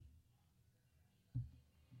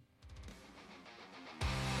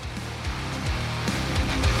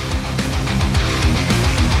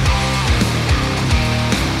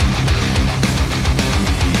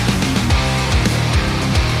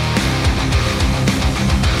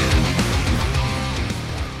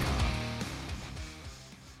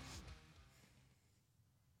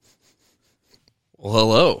Well,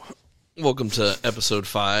 hello. Welcome to episode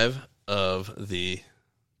 5 of the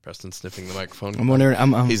Preston sniffing the microphone. I'm wondering.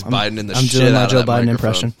 He's biting the I'm shit doing my out Joe of that Biden microphone.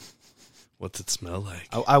 impression. What's it smell like?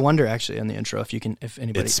 I wonder actually in the intro if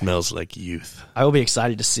anybody. It smells like youth. I will be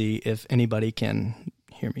excited to see if anybody can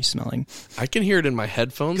hear me smelling. I can hear it in my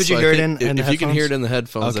headphones. Could you hear it in the if you can headphones? hear it in the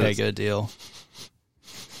headphones? Okay, good deal.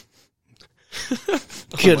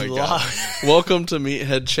 Oh Good my luck. God. Welcome to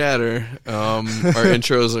Meathead Chatter. Our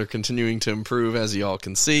intros are continuing to improve, as you all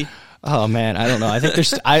can see. Oh man, I don't know. I think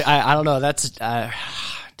there's. I don't know. That's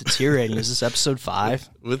deteriorating. Is this episode 5?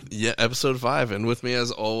 Episode 5, and with me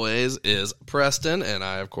as always is Preston, and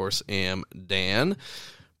I of course am Dan.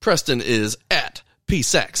 Preston is at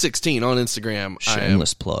PSAC16 on Instagram.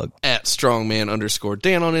 Shameless plug. At strongman_Dan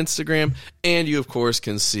on Instagram, and you of course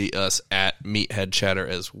can see us at Meathead Chatter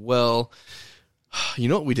as well. You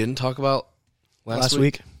know what we didn't talk about last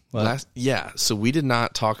week? What? So we did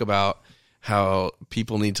not talk about how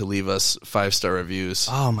people need to leave us 5-star reviews.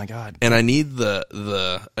 Oh my God. And I need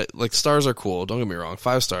the like, stars are cool. Don't get me wrong.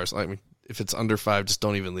 5 stars. I mean, if it's under 5, just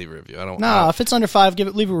don't even leave a review. No, if it's under 5,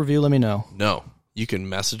 leave a review. Let me know. No, you can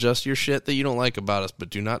message us your shit that you don't like about us, but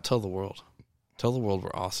do not tell the world. Tell the world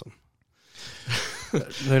we're awesome.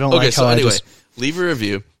 They don't Okay, like so how anyway, I just. leave a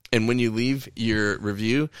review. And when you leave your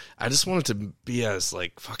review, I just want it to be as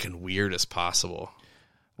like fucking weird as possible.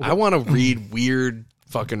 I want to read weird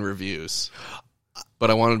fucking reviews,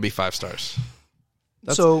 but I want it to be 5 stars.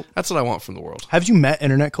 That's what I want from the world. Have you met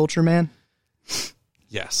internet culture, man?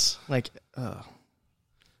 Yes. Like,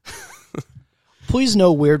 please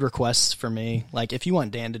no weird requests for me. Like, if you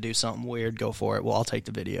want Dan to do something weird, go for it. Well, I'll take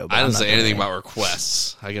the video. But I I'm didn't not say doing anything it. about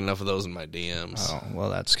requests. I get enough of those in my DMs. Oh, well,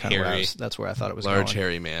 that's kind of Hairy. that's where I thought it was Large going.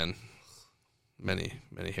 hairy man. Many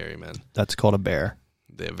hairy men. That's called a bear,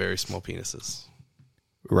 They have very small penises.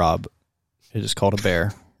 Rob. It is called a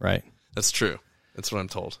bear, right? That's true. That's what I'm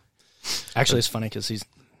told. Actually, it's funny because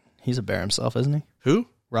he's a bear himself, isn't he? Who?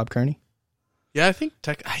 Rob Kearney. Yeah, I think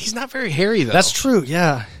he's not very hairy though. That's true.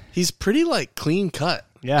 Yeah. He's pretty like clean cut.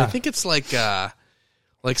 Yeah. I think it's like so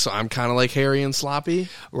I'm kind of like hairy and sloppy.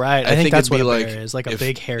 Right. I think that's it'd what be a bear is, like a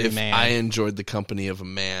big hairy if man. I enjoyed the company of a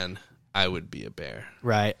man, I would be a bear.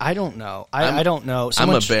 Right. I don't know. I don't know. I'm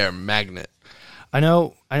a bear magnet. I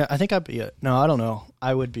know. I think I'd be no, I don't know.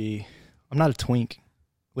 I would be. I'm not a twink,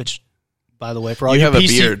 which, by the way, for all you have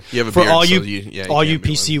PC, a beard. You have a for beard. all so you, you all you can't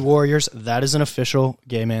be PC one. warriors, that is an official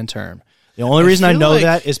gay man term. The only reason I feel know like-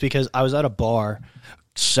 that is because I was at a bar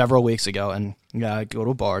several weeks ago, and yeah, I go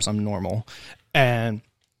to bars. I'm normal, and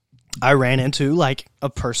I ran into like a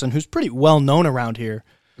person who's pretty well known around here.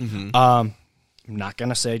 Mm-hmm. I'm not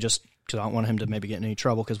gonna say just because I don't want him to maybe get in any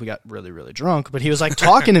trouble because we got really, really drunk. But he was like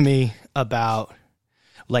talking to me about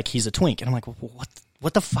like he's a twink, and I'm like,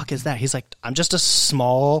 what the fuck is that? He's like, I'm just a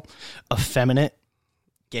small, effeminate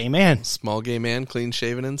gay man. Small gay man, clean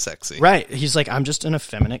shaven and sexy. Right. He's like, I'm just an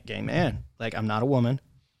effeminate gay man. Like, I'm not a woman.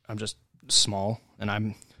 I'm just small, and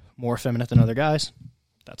I'm more effeminate than other guys.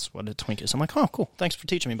 That's what a twink is. I'm like, oh, cool. Thanks for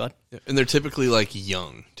teaching me, bud. And they're typically like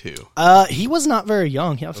young too. He was not very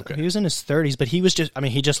young. He was in his 30s, but he was just,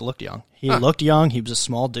 he just looked young. He looked young. He was a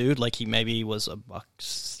small dude. Like, he maybe was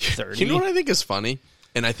 $130. You know what I think is funny,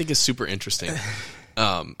 and I think is super interesting.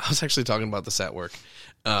 I was actually talking about this at work.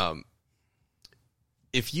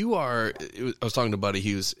 If you are, I was talking to Buddy.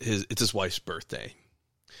 It's his wife's birthday,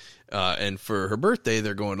 and for her birthday,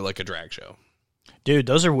 they're going to like a drag show. Dude,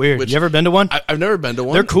 those are weird. Which- You ever been to one? I've never been to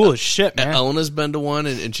one. They're cool as shit, man. Elena's been to one,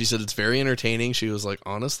 and she said it's very entertaining. She was like,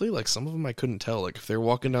 honestly, like some of them I couldn't tell. Like if they're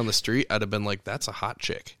walking down the street, I'd have been like, that's a hot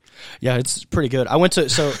chick. Yeah, it's pretty good. I went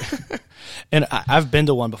to, and I've been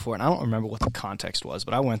to one before, and I don't remember what the context was,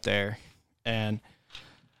 but I went there, and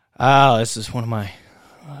this is one of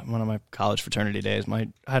my college fraternity days. I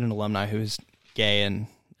had an alumni who was gay and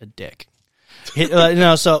a dick.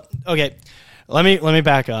 Okay, let me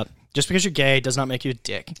back up. Just because you're gay does not make you a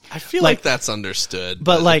dick. I feel like that's understood,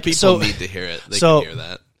 but like, people so- need to hear it. They so- can hear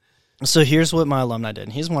that. So here's what my alumni did.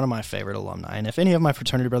 And he's one of my favorite alumni. And if any of my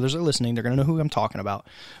fraternity brothers are listening, they're going to know who I'm talking about.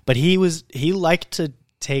 But he liked to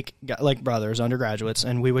take like brothers, undergraduates,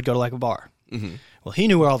 and we would go to like a bar. Mm-hmm. Well, he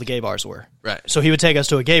knew where all the gay bars were. Right. So he would take us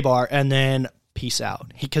to a gay bar and then peace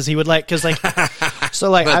out. Because he would so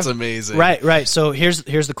like That's amazing. Right. So here's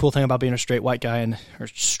the cool thing about being a straight white guy or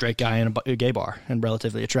straight guy in a gay bar and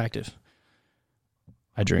relatively attractive.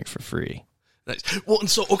 I drink for free. Nice. Well, and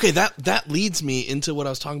so okay, that leads me into what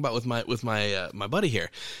I was talking about with my buddy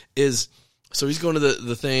here. Is so he's going to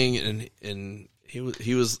the thing, and he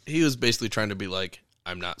was basically trying to be like,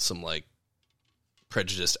 I'm not some like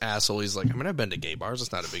prejudiced asshole. He's like, I mean, I've been to gay bars.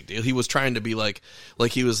 It's not a big deal. He was trying to be like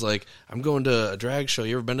he was like, I'm going to a drag show.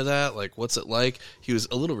 You ever been to that? Like, what's it like? He was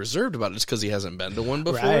a little reserved about it just because he hasn't been to one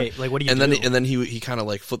before. Right. Like, what do you do? do? And then he kind of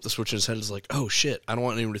like flipped the switch in his head. He's like, oh shit, I don't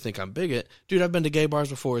want anyone to think I'm bigot. Dude, I've been to gay bars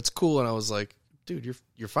before. It's cool. And I was like, dude,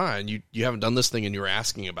 you're fine. You haven't done this thing and you were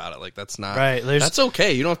asking about it. Like, that's not right. That's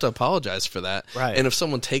okay. You don't have to apologize for that. Right. And if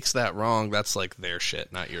someone takes that wrong, that's like their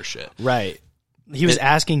shit, not your shit. Right. He was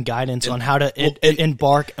asking guidance on how to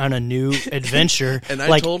embark on a new adventure. And I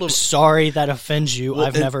like, told him, sorry that offends you.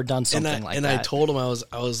 I've never done something like that. And I told him I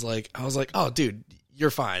was like, oh, dude,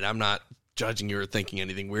 you're fine. I'm not judging you or thinking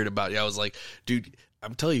anything weird about you. I was like, dude,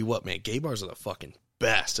 I'm telling you what, man, gay bars are the fucking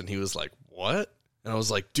best. And he was like, what? And I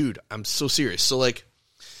was like, dude, I'm so serious. So, like,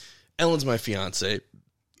 Ellen's my fiance.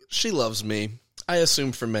 She loves me. I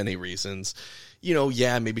assume for many reasons. You know,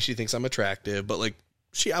 yeah, maybe she thinks I'm attractive, but, like,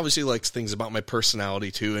 she obviously likes things about my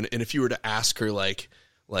personality, too. And if you were to ask her, like,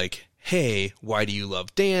 hey, why do you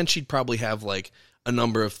love Dan? She'd probably have, like, a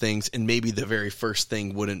number of things, and maybe the very first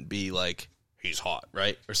thing wouldn't be, like, he's hot,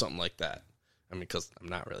 right? Or something like that. I mean, because I'm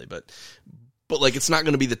not really, but like, it's not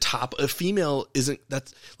going to be the top. A female isn't,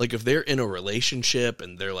 that's like, if they're in a relationship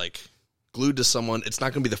and they're like glued to someone, it's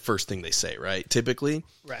not going to be the first thing they say, right? Typically.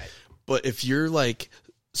 Right. But if you're like,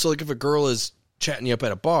 so like if a girl is chatting you up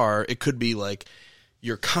at a bar, it could be like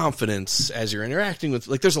your confidence as you're interacting with,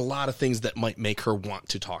 like, there's a lot of things that might make her want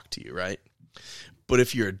to talk to you, right? But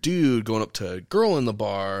if you're a dude going up to a girl in the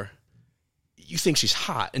bar, you think she's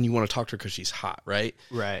hot and you want to talk to her because she's hot, right?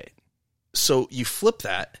 Right. So you flip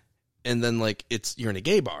that. And then, like, you're in a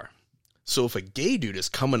gay bar. So if a gay dude is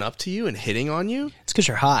coming up to you and hitting on you, it's because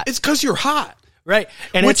you're hot. It's because you're hot. Right.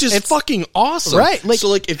 And which is fucking awesome. Right. Like, so,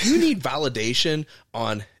 like, if you need validation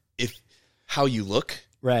on how you look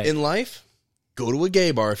in life, go to a gay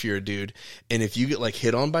bar if you're a dude. And if you get, like,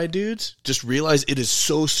 hit on by dudes, just realize it is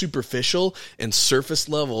so superficial and surface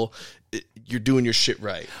level. You're doing your shit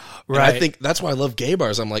right. Right. And I think that's why I love gay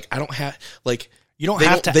bars. I'm like, I don't have, like... You don't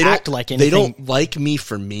have to act like anything. They don't like me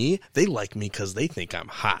for me. They like me because they think I'm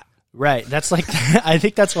hot. Right. That's like, I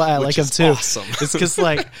think that's why I like them too. Awesome. It's because,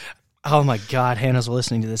 like, oh my God, Hannah's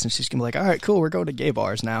listening to this and she's going to be like, all right, cool, we're going to gay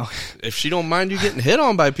bars now. If she don't mind you getting hit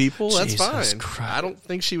on by people, that's Jesus fine. Christ. I don't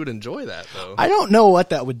think she would enjoy that, though. I don't know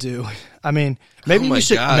what that would do. I mean, maybe we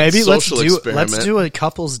should, maybe let's do a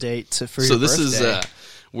couple's date for your birthday. So this is,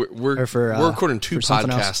 we're recording 2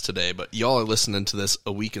 podcasts today, but y'all are listening to this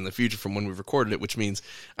a week in the future from when we recorded it, which means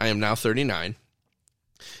I am now 39,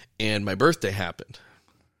 and my birthday happened.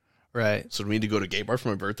 Right. So do we need to go to a gay bar for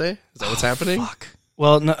my birthday? Is that what's happening? Fuck.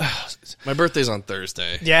 Well, no. My birthday's on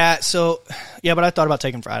Thursday. Yeah, but I thought about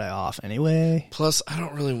taking Friday off anyway. Plus, I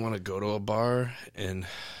don't really want to go to a bar and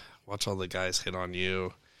watch all the guys hit on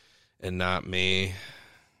you and not me.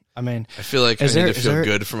 I mean, I feel like I need to feel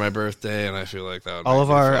good for my birthday, and I feel like that would all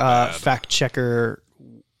of our fact checker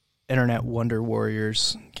internet wonder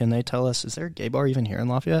warriors, can they tell us, is there a gay bar even here in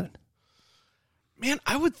Lafayette? Man,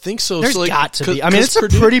 I would think so. There's got to be. I mean, it's a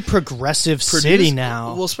pretty progressive city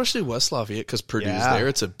now. Well, especially West Lafayette, because Purdue's there.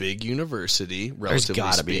 It's a big university,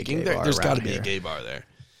 relatively speaking. There's got to be a gay bar there.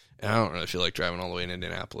 And I don't really feel like driving all the way in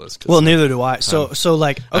Indianapolis. Well, neither do I. So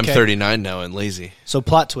like, okay. I'm 39 now and lazy. So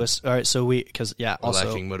plot twist. All right, so also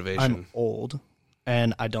lacking motivation. I'm old,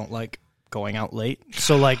 and I don't like going out late.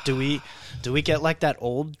 So like, do we get like that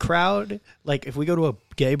old crowd? Like, if we go to a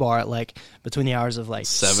gay bar at like between the hours of like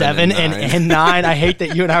 7 and 9. I hate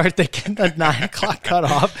that you and I are thinking the 9 o'clock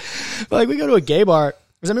cutoff. But like, we go to a gay bar.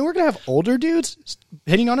 Does that mean we're gonna have older dudes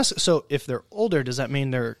hitting on us? So if they're older, does that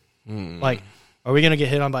mean they're like? Are we gonna get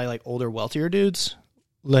hit on by like older, wealthier dudes?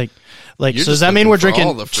 Like, so does that mean we're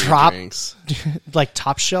drinking top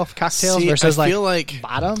shelf cocktails versus I feel like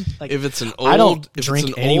bottom? Like, if it's an old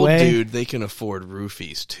dude, they can afford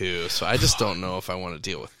roofies too. So I just don't know if I want to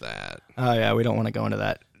deal with that. Oh yeah, we don't want to go into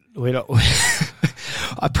that. We don't.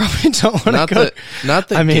 I probably don't want to go. Not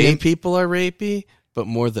that gay people are rapey, but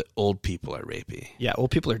more that old people are rapey. Yeah, old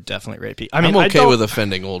people are definitely rapey. I mean, I'm okay with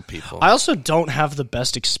offending old people. I also don't have the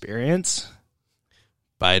best experience.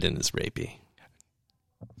 Biden is rapey.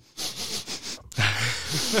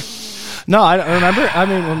 No, I remember. I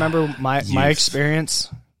mean, remember my experience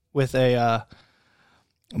with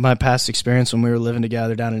my past experience when we were living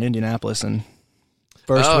together down in Indianapolis and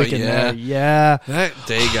first weekend there. Yeah,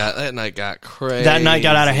 that night got crazy. That night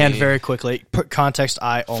got out of hand very quickly. Context: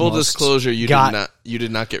 full disclosure, you did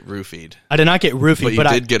not get roofied. I did not get roofied, but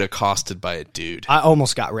you did get accosted by a dude. I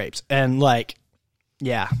almost got raped, and like,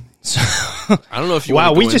 yeah. So, I don't know if you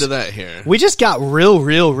want to go into that here. We just got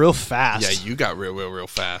real fast. Yeah, you got real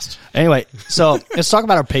fast. Anyway, so let's talk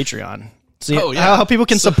about our Patreon. See how people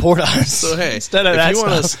can support us. So hey, instead of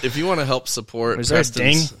if you want to help support, is there a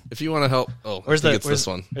ding? If you want to help, where's this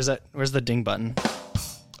one? Where's the ding button?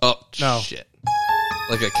 Oh no, shit!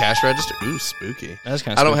 Like a cash register. Ooh, spooky. That's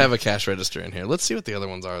kind of. I don't have a cash register in here. Let's see what the other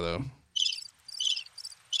ones are though.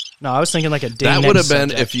 No, I was thinking like a ding. That would have been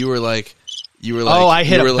if you were like. Oh, I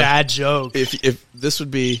hit a bad joke. If this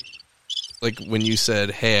would be like when you said,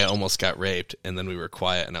 "Hey, I almost got raped," and then we were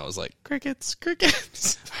quiet, and I was like, "Crickets,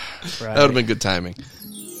 crickets." Right. That would have been good timing.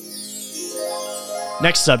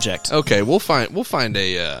 Next subject. Okay, we'll find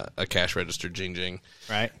a cash register jing.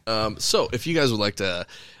 Right. So if you guys would like to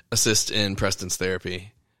assist in Preston's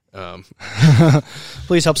therapy,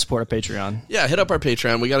 please help support our Patreon. Yeah, hit up our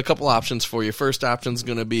Patreon. We got a couple options for you. First option is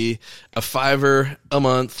going to be a $5 a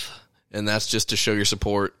month, and that's just to show your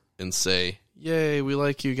support and say, "Yay, we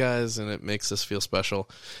like you guys," and it makes us feel special.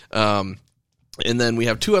 And then we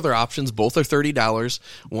have two other options. Both are $30.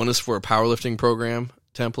 One is for a powerlifting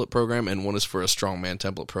template program, and one is for a strongman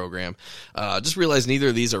template program. Just realize neither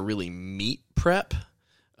of these are really meet prep.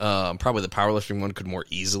 Probably the powerlifting one could more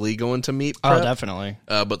easily go into meet prep. Oh, definitely.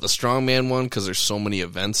 But the strongman one, because there's so many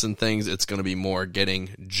events and things, it's going to be more getting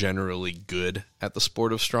generally good at the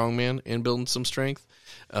sport of strongman and building some strength.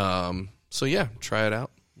 So yeah, try it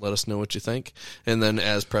out. Let us know what you think. And then,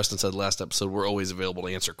 as Preston said last episode, we're always available to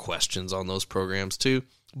answer questions on those programs too.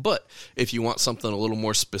 But if you want something a little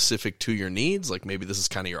more specific to your needs, like maybe this is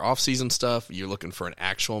kind of your off-season stuff, you're looking for an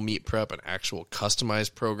actual meet prep, an actual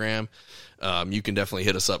customized program, you can definitely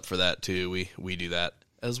hit us up for that too. We do that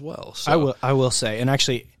as well. So. I will say, and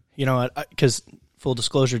actually, you know what, because full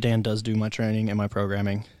disclosure, Dan does do my training and my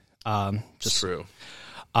programming. Just true.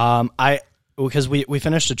 Because we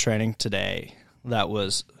finished a training today that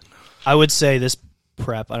was, I would say this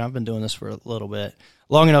prep, and I've been doing this for a little bit,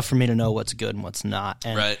 long enough for me to know what's good and what's not.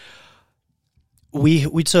 And right.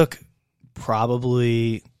 We took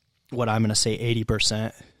probably what I'm going to say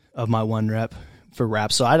 80% of my one rep for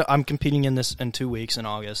reps. So I'm competing in this in 2 weeks in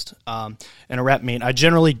August in a rep meet. I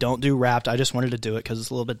generally don't do wrapped. I just wanted to do it because it's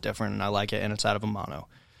a little bit different and I like it, and it's out of a mono.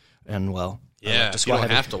 And well, yeah, if you don't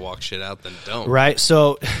have to walk shit out, then don't. Right.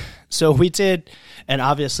 So we did, and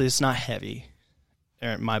obviously it's not heavy.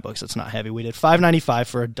 In my books, it's not heavy. We did 595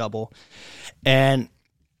 for a double, and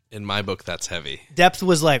in my book, that's heavy. Depth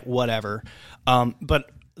was like whatever, but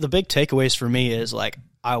the big takeaways for me is like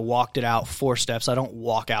I walked it out 4 steps. I don't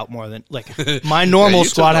walk out more than like my normal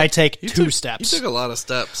squat. I take 2 steps. You took a lot of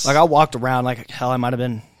steps. Like I walked around like hell. I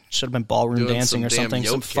should have been ballroom doing dancing or something.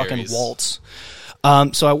 Some carries. Fucking waltz.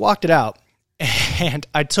 So I walked it out, and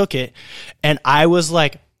I took it, and I was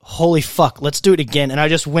like, holy fuck, let's do it again. And I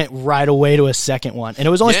just went right away to a second one. And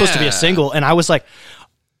it was only supposed to be a single. And I was like,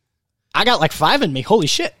 I got like 5 in me. Holy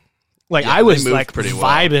shit. Like I was like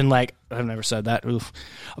vibing. Well. Like I've never said that. Oof.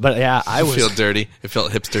 But yeah, I was. It felt dirty. It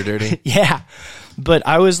felt hipster dirty. Yeah. But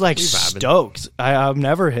I was like stoked. I've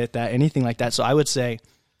never hit that, anything like that. So I would say,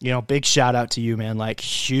 big shout out to you, man. Like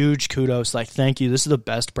huge kudos. Like, thank you. This is the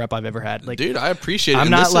best prep I've ever had. Like, dude, I appreciate it. I'm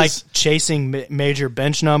not like chasing major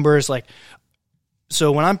bench numbers. Like,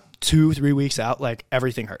 so when I'm 2-3 weeks out, like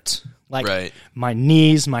everything hurts. Like right. My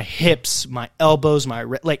knees, my hips, my elbows,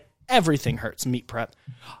 like everything hurts. Meet prep.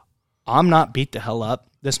 I'm not beat the hell up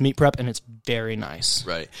this meet prep, and it's very nice.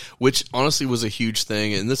 Right. Which honestly was a huge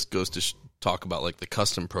thing, and this goes to talk about like the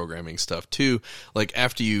custom programming stuff too. Like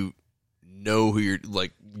after you know who you're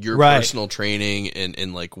like your right. personal training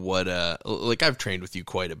and like what like I've trained with you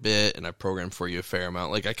quite a bit, and I've programmed for you a fair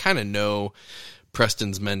amount. Like I kind of know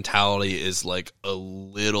Preston's mentality is like a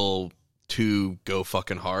little too go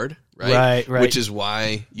fucking hard, right? Right. Which is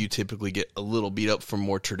why you typically get a little beat up from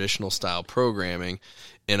more traditional style programming.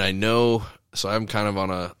 And I know, so I'm kind of on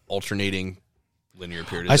a alternating linear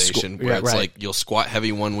periodization where it's like you'll squat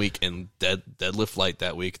heavy one week and deadlift light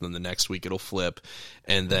that week, and then the next week it'll flip,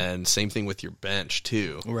 and then same thing with your bench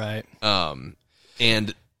too, right?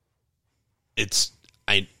 And it's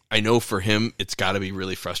I know for him it's got to be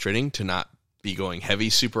really frustrating to not be going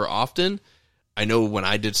heavy super often. I know when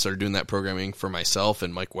I started doing that programming for myself,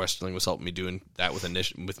 and Mike Westerling was helping me doing that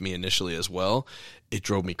with me initially as well, it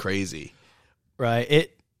drove me crazy. Right.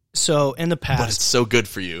 So in the past, but it's so good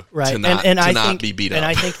for you, right? To not be beat up. And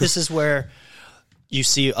I think this is where you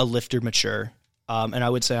see a lifter mature. And I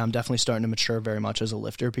would say I'm definitely starting to mature very much as a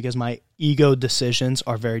lifter because my ego decisions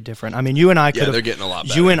are very different. I mean, you and I could they're getting a lot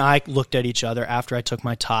better. You and I looked at each other after I took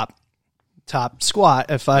my top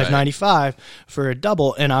squat at 595 for a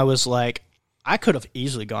double, and I was like, I could have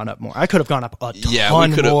easily gone up more. I could have gone up a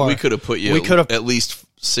ton more. We could have put you at least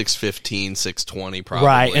 615, 620 probably.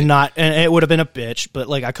 Right, and it would have been a bitch, but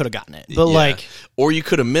like I could have gotten it. But like, or you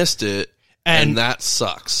could have missed it And that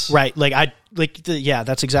sucks. Right.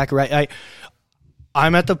 That's exactly right.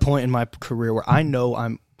 I'm at the point in my career where I know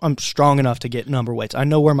I'm strong enough to get number weights. I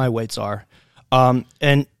know where my weights are. And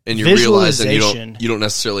you're realizing visualization, you don't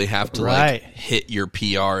necessarily have to like hit your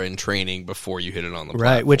PR in training before you hit it on the platform.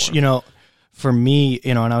 Right, which, for me,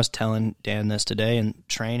 and I was telling Dan this today in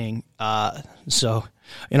training. So,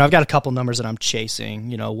 I've got a couple numbers that I'm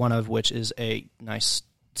chasing, one of which is a nice,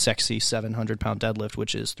 sexy 700-pound deadlift,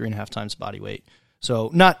 which is 3.5 times body weight.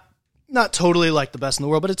 So not totally like the best in the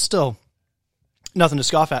world, but it's still nothing to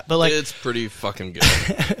scoff at. But like, it's pretty fucking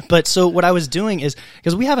good. But so what I was doing is,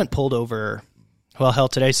 because we haven't pulled over, well, hell,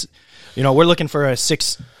 today's, we're looking for a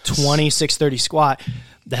 620, 630 squat.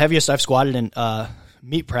 The heaviest I've squatted in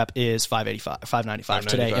meet prep is 595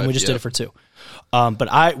 today, and we just did it for 2.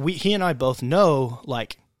 But he and I both know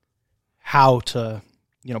like how to,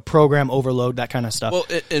 program overload, that kind of stuff. Well,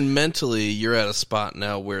 and mentally, you're at a spot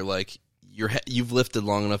now where like you've lifted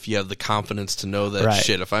long enough, you have the confidence to know that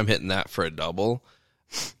shit. If I'm hitting that for a double,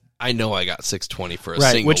 I know I got 620 for a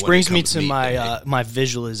single. Which brings me to my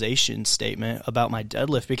visualization statement about my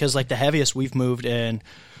deadlift, because like the heaviest we've moved in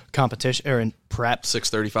competition or in prep,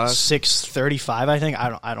 635, I think.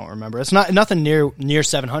 I don't remember. It's nothing near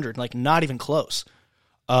 700, like not even close.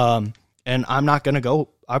 And I'm not gonna go.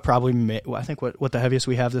 I think what the heaviest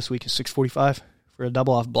we have this week is 645 for a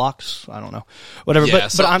double off blocks. I don't know, whatever. Yeah,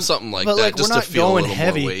 but I'm something like but that. Like, just we're not to feel going a little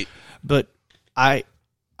heavy. More weight. But I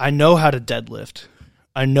know how to deadlift.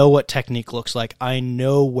 I know what technique looks like. I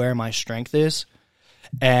know where my strength is.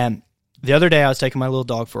 And the other day I was taking my little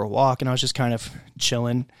dog for a walk, and I was just kind of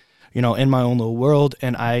chilling, in my own little world.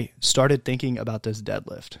 And I started thinking about this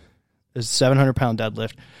deadlift, this 700-pound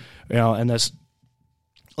deadlift, and this,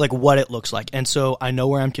 like what it looks like. And so I know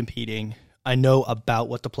where I'm competing. I know about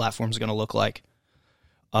what the platform is going to look like.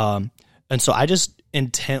 And so I just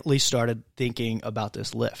intently started thinking about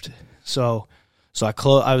this lift. So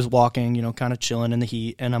I was walking, kind of chilling in the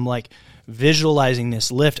heat, and I'm like visualizing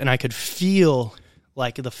this lift, and I could feel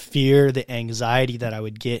like the fear, the anxiety that I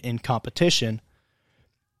would get in competition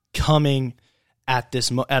coming at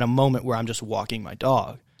a moment where I'm just walking my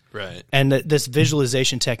dog. Right. And this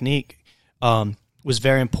visualization technique was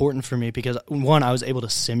very important for me because, one, I was able to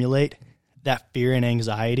simulate that fear and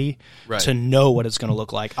anxiety to know what it's going to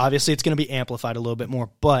look like. Obviously, it's going to be amplified a little bit more,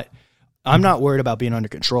 but I'm not worried about being under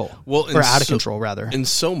control, or out of control, rather. And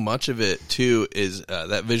so much of it, too, is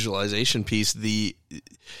that visualization piece, the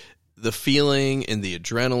feeling and the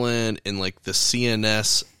adrenaline and, like, the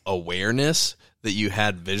CNS awareness that you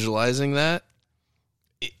had visualizing that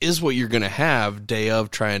is what you're going to have day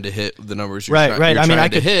of trying to hit the numbers you're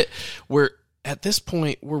trying to hit. Where at this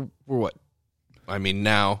point, we're what? I mean,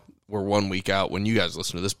 now we're 1 week out when you guys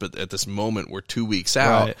listen to this, but at this moment, we're 2 weeks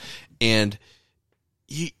out. And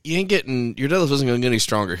you ain't getting, your deadlift isn't going to get any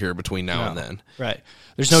stronger here between now and then. Right.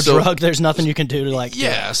 There's no drug. There's nothing you can do to like.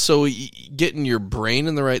 Yeah. So getting your brain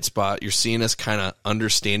in the right spot, your CNS kind of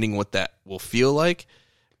understanding what that will feel like.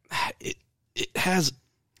 It has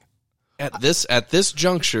at this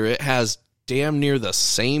juncture, it has damn near the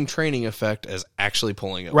same training effect as actually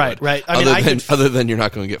pulling it. Right. Other than you're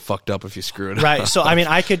not going to get fucked up if you screw it up. Right. So I mean,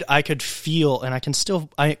 I could feel, and I can still,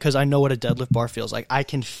 because I know what a deadlift bar feels like. I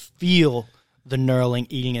can feel the knurling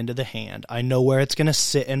eating into the hand. I know where it's going to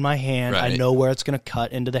sit in my hand. I know where it's going to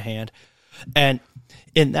cut into the hand. And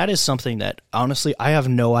that is something that, honestly, I have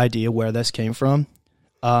no idea where this came from.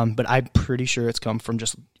 But I'm pretty sure it's come from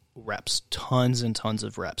just reps, tons and tons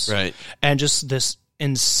of reps. Right. And just this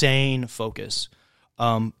insane focus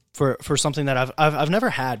for something that I've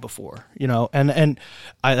never had before, and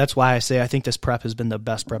that's why I say I think this prep has been the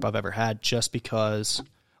best prep I've ever had, just because,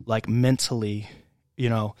 like, mentally,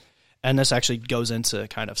 and this actually goes into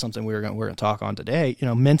kind of something we're going to talk on today.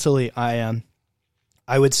 Mentally, I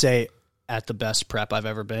would say at the best prep I've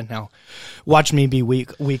ever been. Now, watch me be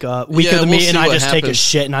weak of the meet, and I just take a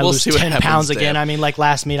shit and I lose 10 pounds again. I mean, like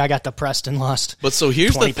last meet, I got depressed and lost. But so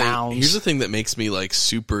here's 20 the thing. pounds. Here's the thing that makes me like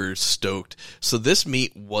super stoked. So this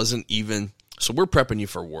meet wasn't even. So we're prepping you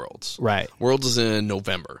for Worlds. Right. Worlds is in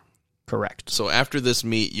November. Correct. So after this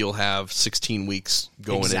meet, you'll have 16 weeks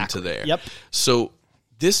going into there. Yep. So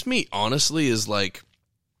this meet, honestly, is like,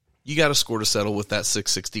 you got to score to settle with that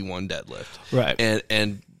 661 deadlift. Right.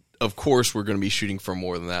 And of course, we're going to be shooting for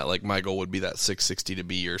more than that. Like, my goal would be that 660 to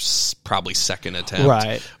be your probably second attempt.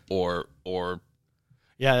 Right. Or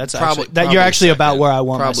yeah, that's probably you're actually second, about where I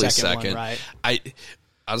want probably my second one, right?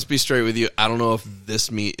 I'll just be straight with you. I don't know if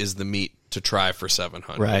this meet is the meet to try for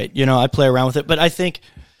 700. Right. I play around with it, but I think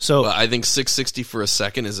So But I think 660 for a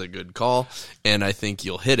second is a good call, and I think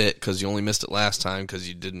you'll hit it because you only missed it last time because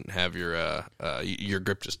you didn't have your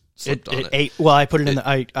grip just slipped on it. ate. Well, I put it in the.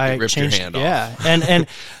 I ripped changed. your hand off. Yeah, and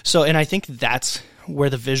so I think that's where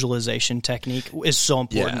the visualization technique is so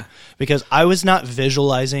important Yeah. because I was not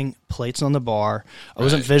visualizing plates on the bar. I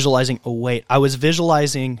wasn't Right. visualizing a weight. I was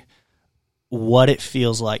visualizing what it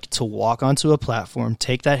feels like to walk onto a platform,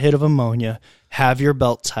 take that hit of ammonia, have your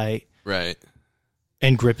belt tight, Right.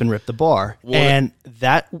 and grip and rip the bar. Well, and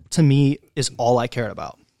that, to me, is all I cared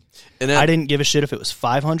about. And I didn't give a shit if it was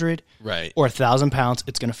 500 Right. or 1,000 pounds.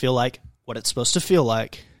 It's going to feel like what it's supposed to feel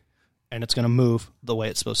like, and it's going to move the way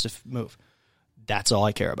it's supposed to move. That's all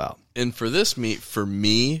I care about. And for this meet, for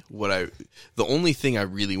me, the only thing I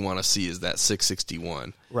really want to see is that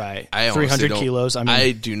 661. Right. I honestly 300 don't- kilos. I mean,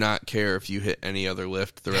 I do not care if you hit any other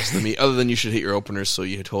lift the rest of the meet, other than you should hit your openers so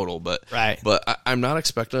you hit total. But Right. But I'm not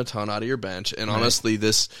expecting a ton out of your bench. And honestly,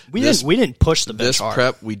 we didn't push the bench this hard.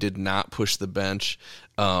 prep we did not push the bench.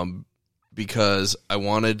 Because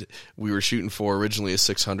we were shooting for originally a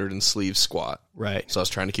 600 in sleeve squat. Right. So I was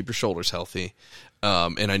trying to keep your shoulders healthy.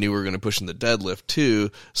 And I knew we were going to push in the deadlift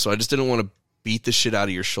too. So I just didn't want to beat the shit out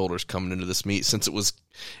of your shoulders coming into this meet since it was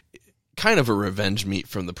kind of a revenge meet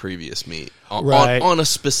from the previous meet Right. on a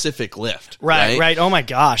specific lift. Right. Oh my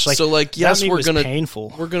gosh. Like, So like, that yes, meet we're was going to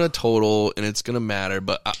painful. we're going to total and it's going to matter.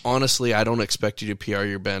 But honestly, I don't expect you to PR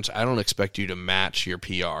your bench. I don't expect you to match your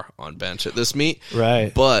PR on bench at this meet.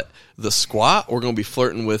 Right. But the squat, we're going to be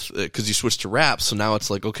flirting with because you switched to wraps. So now it's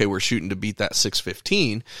like, okay, we're shooting to beat that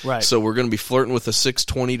 615. Right. So we're going to be flirting with a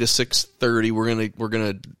 620 to 630. We're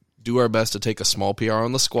going to do our best to take a small PR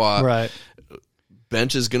on the squat. Right.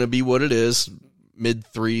 Bench is going to be what it is. Mid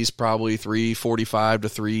threes, probably 345 to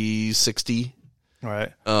 360.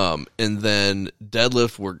 Right. And then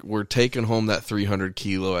deadlift, we're taking home that 300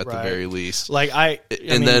 kilo at the Right. very least. Like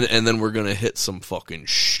And then we're gonna hit some fucking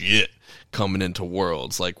shit coming into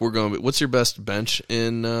Worlds. Like we're going. What's your best bench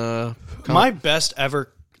in? my best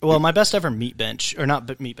ever. Well, my best ever meat bench, or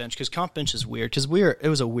not meat bench, because comp bench is weird. Because it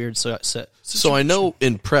was a weird set. So I know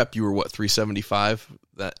in prep you were what 375.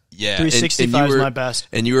 That 365 is my best.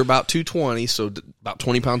 and you were about 220, so about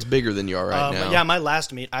 20 pounds bigger than you are right now. But yeah, my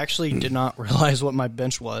last meet, I actually did not realize what my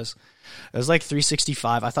bench was. It was like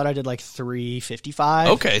 365. I thought I did like 355.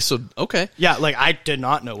 Okay. Yeah, like I did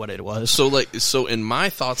not know what it was. So in my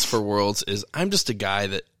thoughts for Worlds is I'm just a guy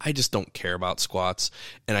that I just don't care about squats,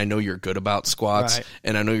 and I know you're good about squats, Right.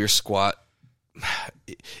 and I know your squat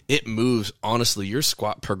it moves. Honestly, your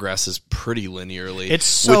squat progresses pretty linearly. It's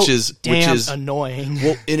so which is annoying.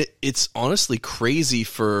 Well, and it's honestly crazy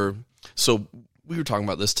for. So we were talking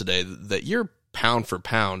about this today that you're pound for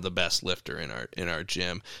pound the best lifter in our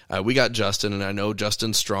gym. We got Justin, and I know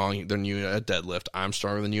Justin's stronger than you at deadlift. I'm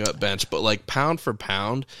stronger than you at bench, but like pound for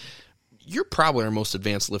pound, you're probably our most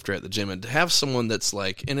advanced lifter at the gym. And to have someone that's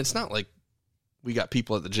like, and it's not like we got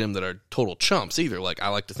people at the gym that are total chumps either. Like I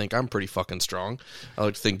like to think I'm pretty fucking strong. I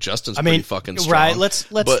like to think Justin's pretty fucking strong. Right?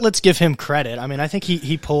 Let's give him credit. I mean, I think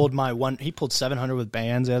he pulled he pulled 700 with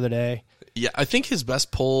bands the other day. Yeah, I think his best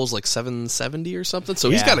pull is like 770 or something. So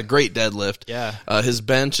he's Yeah. got a great deadlift. Yeah. His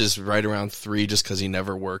bench is right around 3 just because he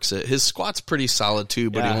never works it. His squat's pretty solid too,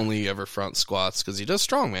 but Yeah. he only ever front squats because he does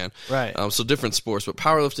strongman. Right. So different sports, but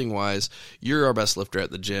powerlifting wise, you're our best lifter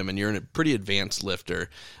at the gym, and you're a pretty advanced lifter.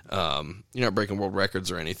 You're not breaking world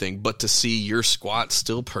records or anything, but to see your squat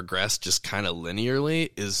still progress just kind of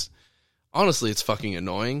linearly is. Honestly, it's fucking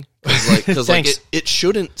annoying because it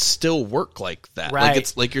shouldn't still work like that. Right. Like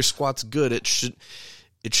it's like your squat's good. It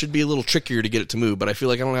should be a little trickier to get it to move. But I feel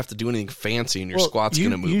like I don't have to do anything fancy, and your squat's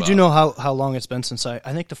going to move. You up. do know how long it's been since I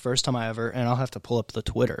think the first time I ever, and I'll have to pull up the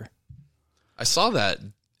Twitter. I saw that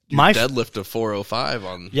My deadlift of 405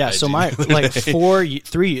 on. Yeah, IG so my the other like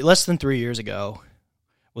day. less than 3 years ago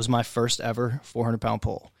was my first ever 400-pound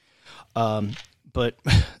pull. But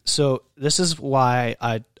so this is why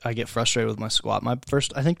I get frustrated with my squat. I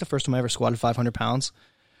think the first time I ever squatted 500 pounds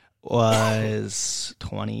was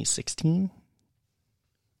 2016.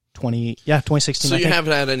 2016. So I you think.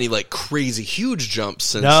 haven't had any like crazy huge jumps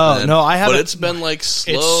since No, then. no, I haven't. But it's been like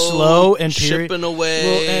slow, It's slow and chipping away.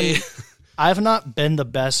 Well, and I've not been the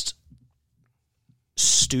best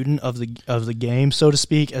student of the game, so to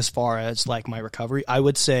speak, as far as like my recovery. I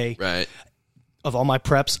would say right. of all my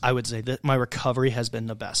preps, I would say that my recovery has been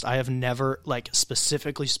the best. I have never like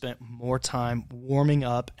specifically spent more time warming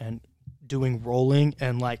up and doing rolling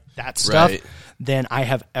and like that stuff Right. than I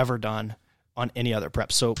have ever done on any other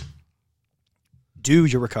prep. So do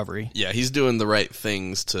your recovery. Yeah, he's doing the right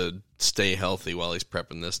things to stay healthy while he's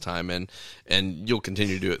prepping this time, and you'll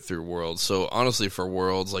continue to do it through Worlds. So honestly, for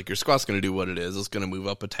Worlds, like your squat's going to do what it is. It's going to move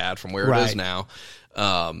up a tad from where it is now.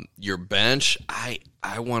 Your bench, I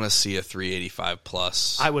want to see a 385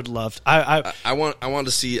 plus. I would love. I want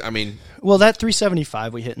to see. I mean, well, that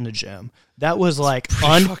 375 we hit in the gym, that was like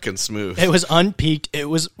fucking smooth. It was unpeaked. It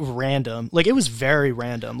was random. Like it was very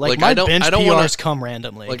random. Like my bench PRs come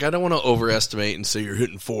randomly. Like I don't want to overestimate and say you're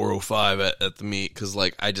hitting 405 at the meet because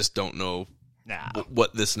like I just don't know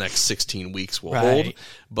what this next 16 weeks will hold.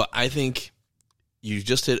 But I think you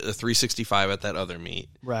just hit a 365 at that other meet.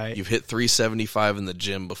 Right. You've hit 375 in the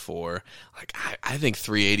gym before. Like I think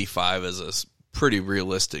 385 is a pretty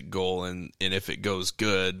realistic goal, and if it goes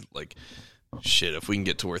good, like shit, if we can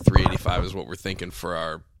get to where 385 is what we're thinking for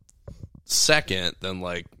our second, then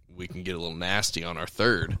like we can get a little nasty on our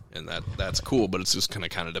third, and that's cool. But it's just gonna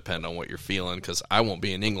kind of depend on what you're feeling because I won't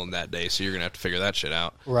be in England that day, so you're gonna have to figure that shit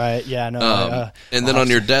out. Right? Yeah. No. And then on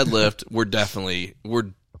your deadlift, we're definitely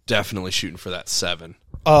shooting for that 7.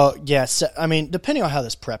 Yeah. I mean, depending on how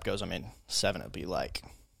this prep goes, I mean, 7 would be like.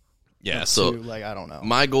 Yeah. So like I don't know.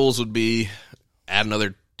 My goals would be add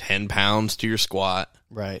another 10 pounds to your squat.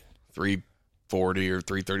 Right. 340 or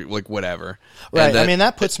 330, like whatever. Right. I mean,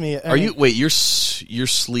 that puts me. Your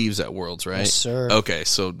sleeves at Worlds, right? Yes, sir. Okay,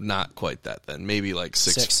 so not quite that then. Maybe like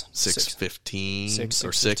 615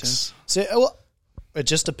 or 6. Well, it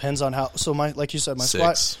just depends on how. So like you said, my 6.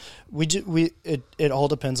 squat. It all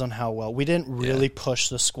depends on how well we didn't really push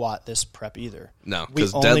the squat this prep either. No,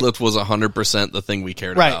 because deadlift was 100% the thing we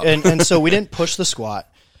cared about. Right, and so we didn't push the squat.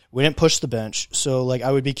 We didn't push the bench, so like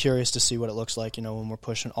I would be curious to see what it looks like, when we're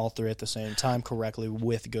pushing all 3 at the same time correctly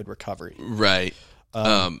with good recovery. Right.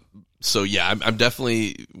 So yeah, I'm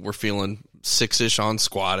definitely we're feeling 6-ish on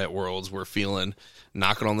squat at Worlds. We're feeling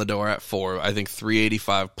knocking on the door at 4. I think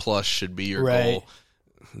 385 plus should be your goal.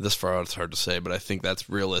 This far out, it's hard to say, but I think that's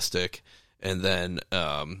realistic. And then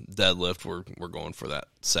deadlift, we're going for that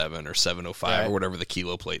 7 or 705 or whatever the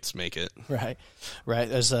kilo plates make it. Right.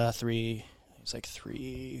 There's 3. It's like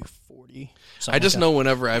 340. I just know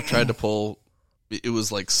whenever I've tried to pull, it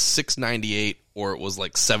was like 698 or it was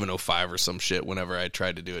like 705 or some shit whenever I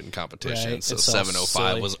tried to do it in competition. Right. So It's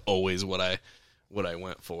 705 was always what I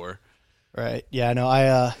went for. Right. Yeah, no,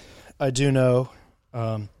 I do know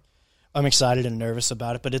I'm excited and nervous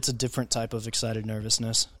about it, but it's a different type of excited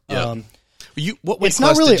nervousness. Yeah. What weight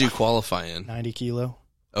class did you qualify in? 90 kilo.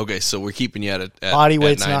 Okay, so we're keeping you at body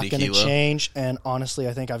weight's at not going to change, and honestly,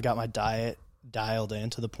 I think I've got my diet dialed in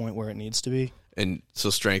to the point where it needs to be. And so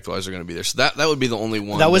strength wise are going to be there. So that would be the only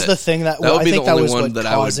one. That was the thing that I think that was what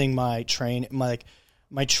causing my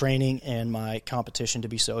training and my competition to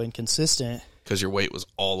be so inconsistent. Because your weight was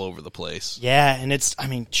all over the place. Yeah, and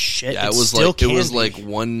shit. Yeah, it was like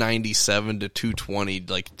 197 to 220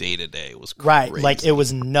 like day to day. It was crazy. Right, like it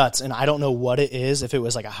was nuts, and I don't know what it is. If it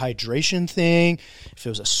was like a hydration thing, if it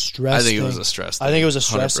was a stress. I think thing. It was a stress thing. I think it was a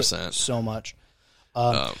stress 100%. So much.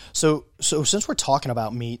 So since we're talking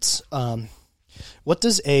about meats, what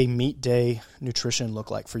does a meat day nutrition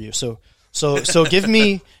look like for you? So give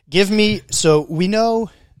me. So we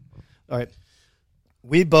know. All right.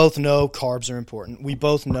 We both know carbs are important. We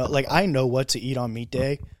both know, I know what to eat on meat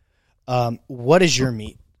day. What does your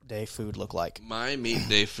meat day food look like? My meat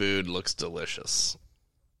day food looks delicious.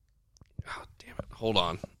 Oh, damn it. Hold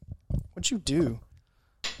on. What'd you do?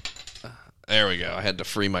 There we go. I had to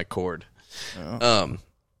free my cord. Oh.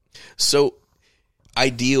 So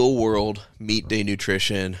ideal world meat day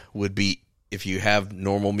nutrition would be if you have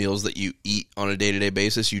normal meals that you eat on a day-to-day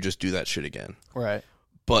basis, you just do that shit again. Right.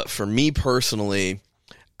 But for me personally,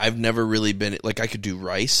 I've never really been I could do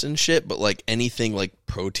rice and shit, but anything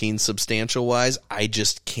protein substantial wise, I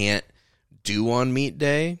just can't do on meat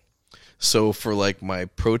day. So for my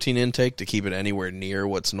protein intake to keep it anywhere near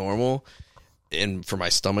what's normal and for my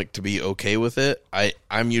stomach to be okay with it,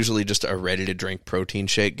 I'm usually just a ready to drink protein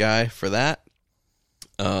shake guy for that.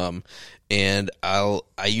 And I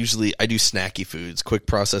do snacky foods, quick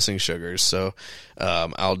processing sugars. So,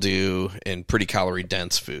 I'll do in pretty calorie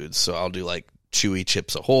dense foods. So I'll do Chewy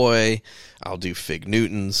Chips Ahoy. I'll do Fig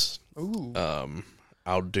Newtons. Ooh.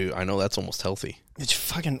 I know that's almost healthy.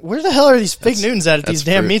 It's where the hell are these Fig Newtons at these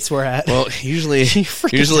damn meats we're at? Well, usually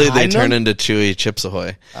they turn into Chewy Chips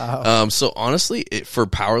Ahoy. Oh. So honestly, for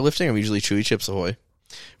powerlifting, I'm usually Chewy Chips Ahoy.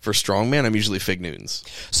 For strongman, I'm usually Fig Newtons.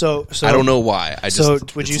 So I don't know why.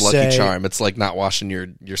 Would you lucky say, charm. It's like not washing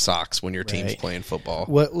your socks when your team's playing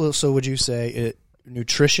football. So would you say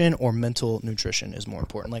nutrition or mental nutrition is more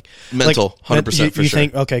important? Mental, 100% for sure. You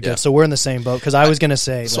think okay, good. Yeah. So we're in the same boat because I was going to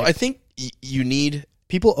say. So I think you need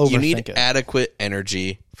people overthink you need it. adequate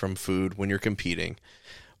energy from food when you're competing,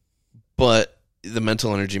 but the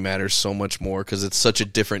mental energy matters so much more because it's such a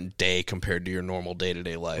different day compared to your normal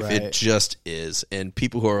day-to-day life. Right. It just is. And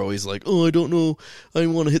people who are always like, oh, I don't know, I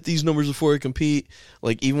want to hit these numbers before I compete.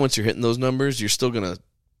 Like, even once you're hitting those numbers, you're still going to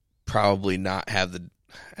probably not have the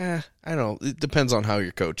I don't know. It depends on how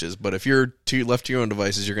your coach is. But if you're left to your own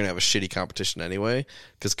devices, you're going to have a shitty competition anyway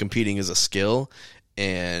because competing is a skill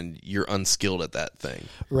and you're unskilled at that thing.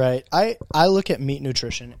 Right. I look at meat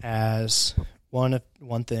nutrition as one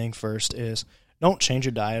thing first is don't change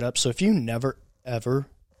your diet up. So if you never, ever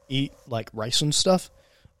eat like rice and stuff,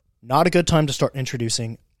 not a good time to start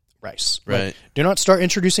introducing rice. Right. Like, do not start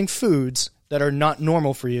introducing foods that are not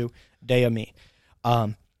normal for you day of meat.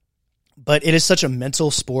 But it is such a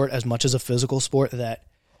mental sport as much as a physical sport that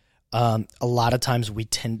a lot of times we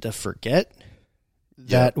tend to forget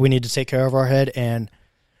that we need to take care of our head. And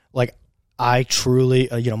like I truly,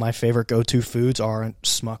 my favorite go-to foods are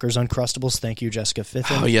Smucker's Uncrustables. Thank you, Jessica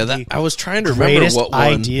Fitton. Oh yeah, I was trying to remember what one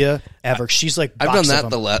idea ever. She's like, I've done that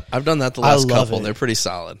the last couple. it. They're pretty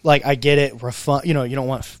solid. Like I get it. You don't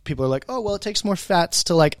want people are like, oh well, it takes more fats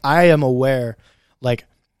to like. I am aware, like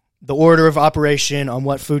the order of operation on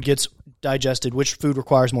what food gets digested, which food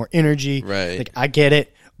requires more energy. Right. Like I get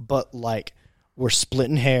it, but like we're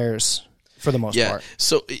splitting hairs for the most part.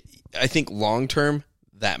 So I think long term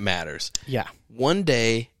that matters. Yeah. One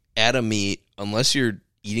day at a meet, unless you're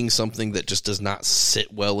eating something that just does not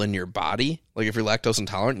sit well in your body, like if you're lactose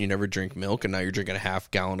intolerant and you never drink milk and now you're drinking a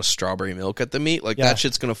half gallon of strawberry milk at the meet, like that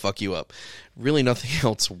shit's gonna fuck you up. Really nothing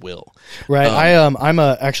else will. Right.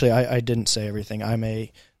 I didn't say everything. I'm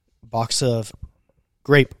a box of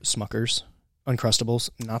grape Smuckers Uncrustables,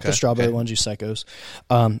 not the strawberry ones, you psychos,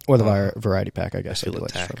 or the variety pack. I guess I do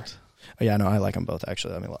like strawberry. Yeah, no, I like them both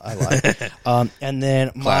actually. I mean, I like. And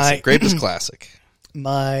then grape is classic.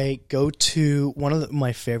 My go-to, one of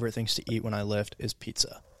my favorite things to eat when I lift is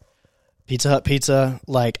pizza. Pizza Hut pizza.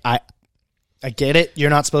 Like I get it. You're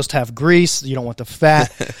not supposed to have grease. You don't want the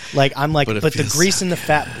fat. Like I'm like, but the grease and the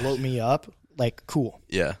fat bloat me up. Like cool.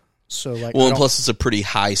 Yeah. So like, well, and plus it's a pretty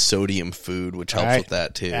high sodium food, which helps with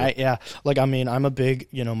that too. Yeah. Like I mean, I'm a big,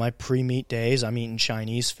 my pre-meat days. I'm eating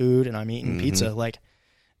Chinese food and I'm eating pizza. Like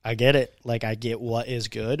I get it. Like I get what is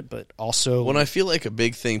good, but also when I feel like a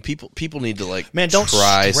big thing, people need to like don't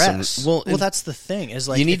try stress. some. Well, that's the thing is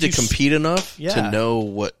like you need to compete enough Yeah. to know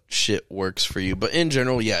what shit works for you. But in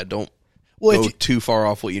general, don't go too far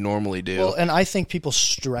off what you normally do. Well, and I think people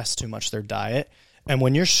stress too much their diet. And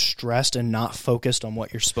when you're stressed and not focused on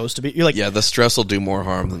what you're supposed to be, you're like, the stress will do more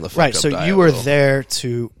harm than the fuck right. up So diet you are will. there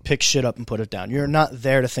to pick shit up and put it down. You're not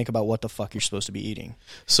there to think about what the fuck you're supposed to be eating.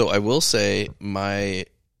 So I will say my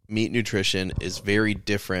meat nutrition is very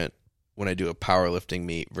different when I do a powerlifting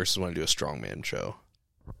meet versus when I do a strongman show.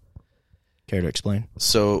 Care to explain?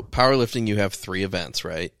 So powerlifting, you have 3 events,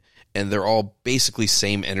 right? And they're all basically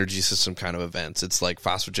same energy system kind of events. It's like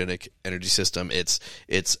phosphogenic energy system.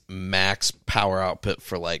 It's max power output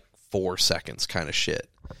for like 4 seconds kind of shit.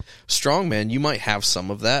 Strongman, you might have some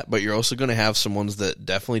of that, but you're also going to have some ones that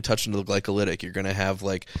definitely touch into the glycolytic. You're going to have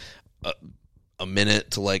like a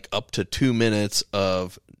minute to like up to 2 minutes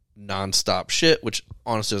of nonstop shit, which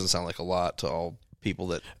honestly doesn't sound like a lot to all people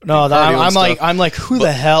that I'm like who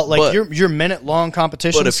the hell like your minute long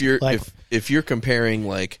competition. But if you're if you're comparing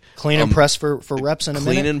like clean and press for reps in a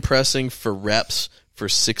minute, clean and pressing for reps for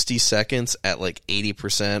 60 seconds at like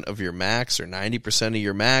 80% of your max or 90% of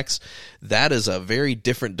your max, that is a very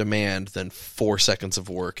different demand than 4 seconds of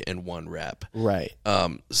work in 1 rep. Right.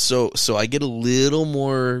 So I get a little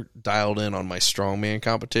more dialed in on my strongman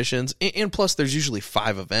competitions, and plus there's usually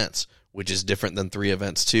 5 events, which is different than 3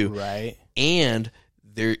 events too. Right. And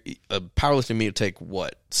a powerlifting meet would take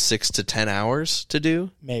 6 to 10 hours to do.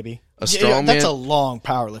 Maybe. Strongman, that's a long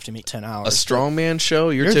powerlifting meet, 10 hours. A strongman show,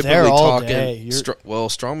 you're typically there all talking. Day.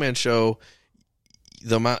 Strongman show,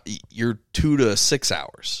 you're 2 to 6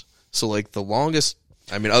 hours. So like the longest,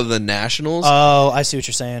 I mean, other than nationals. Oh, I see what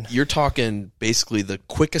you're saying. You're talking basically the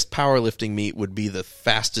quickest powerlifting meet would be the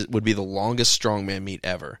longest strongman meet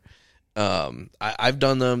ever. I've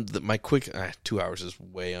done them. My quick 2 hours is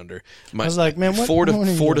way under. I was like, man, what? 4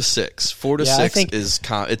 to 6. 4 to 6 is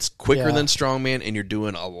it's quicker than strongman, and you're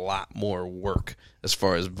doing a lot more work as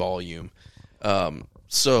far as volume.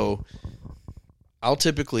 So I'll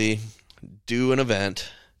typically do an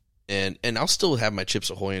event, and I'll still have my Chips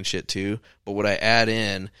Ahoy and shit too. But what I add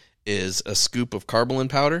in is a scoop of carbolyn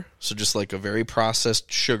powder, so just like a very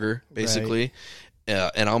processed sugar, basically. Right.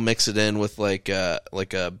 And I'll mix it in with like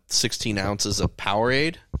 16 ounces of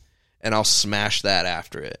Powerade, and I'll smash that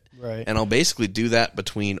after it. Right. And I'll basically do that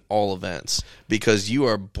between all events because you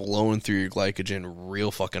are blowing through your glycogen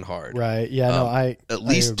real fucking hard. Right. Yeah. No. At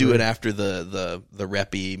least do it after the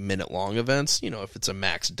reppy minute long events. You know, if it's a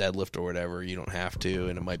max deadlift or whatever, you don't have to,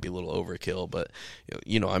 and it might be a little overkill. But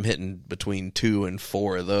you know, I'm hitting between 2 and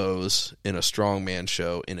 4 of those in a strongman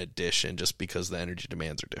show in addition, just because the energy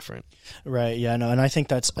demands are different. Right. Yeah. No. And I think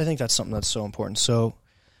that's something that's so important. So,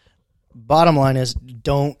 bottom line is,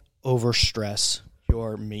 don't overstress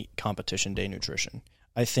your meet competition day nutrition.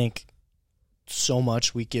 I think so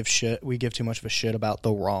much we give too much of a shit about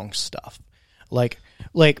the wrong stuff. Like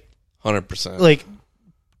 100%. Like,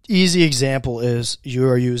 easy example is you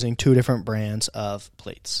are using 2 different brands of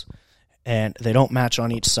plates, and they don't match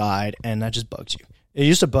on each side, and that just bugs you. It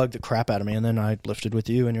used to bug the crap out of me, and then I lifted with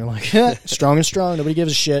you, and you're like, strong and strong, nobody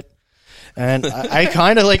gives a shit. And I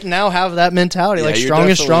kind of like now have that mentality, like strong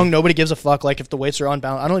and strong, nobody gives a fuck. Like if the weights are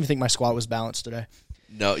unbalanced, I don't even think my squat was balanced today.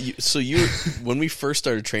 No, when we first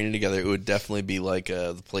started training together, it would definitely be like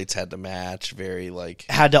the plates had to match, very like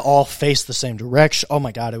had to all face the same direction. Oh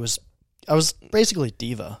my god, I was basically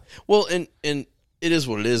diva. Well, and it is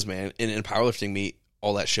what it is, man. In powerlifting meet,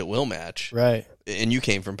 all that shit will match, right? And you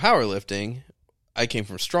came from powerlifting. I came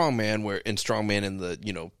from strongman, where in strongman in the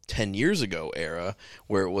 10 years ago era,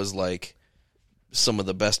 where it was like some of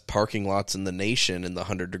the best parking lots in the nation in the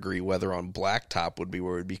 100-degree weather on blacktop would be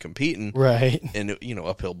where we'd be competing, right? And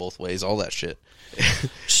uphill both ways, all that shit.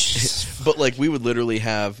 But like we would literally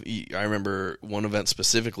have. I remember one event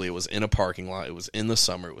specifically. It was in a parking lot. It was in the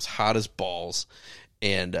summer. It was hot as balls,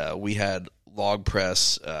 and we had log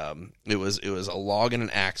press. It was a log and an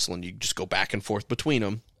axle, and you just go back and forth between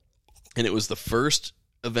them. And it was the first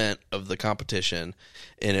event of the competition,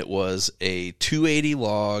 and it was a 280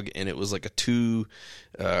 log, and it was like a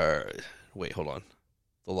wait, hold on.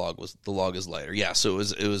 The log is lighter. Yeah, so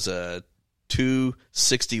it was a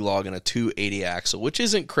 260 log and a 280 axle, which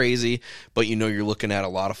isn't crazy, but you're looking at a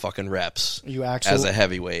lot of fucking reps. You axle as a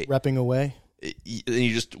heavyweight. Repping away.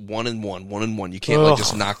 You just one and one. You can't like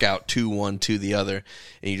just knock out 2-1 to the other,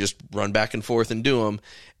 and you just run back and forth and do them.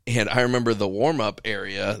 And I remember the warm-up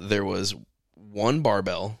area, there was one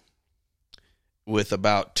barbell with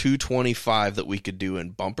about 225 that we could do in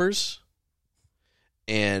bumpers.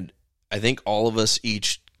 And I think all of us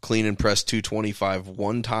each clean and press 225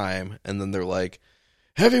 one time, and then they're like,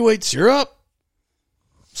 heavyweights, you're up.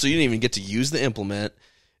 So you didn't even get to use the implement.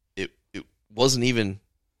 It wasn't even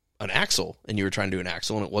an axle, and you were trying to do an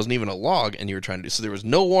axle, and it wasn't even a log, and you were trying to do, so there was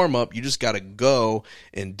no warm-up. You just got to go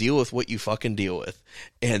and deal with what you fucking deal with.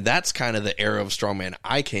 And that's kind of the era of strongman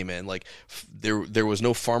I came in. Like, there was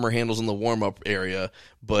no farmer handles in the warm-up area,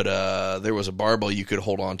 but there was a barbell you could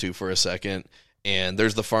hold on to for a second, and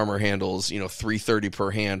there's the farmer handles, 330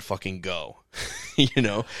 per hand, fucking go.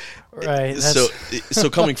 Right.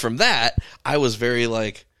 So coming from that, I was very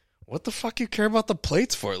like, what the fuck you care about the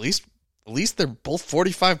plates for? At least they're both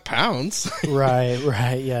 45 pounds. Right,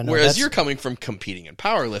 yeah. No, Whereas you're coming from competing in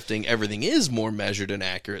powerlifting, everything is more measured and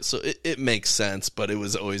accurate, so it makes sense, but it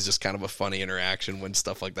was always just kind of a funny interaction when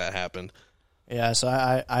stuff like that happened. Yeah, so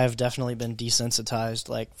I have definitely been desensitized.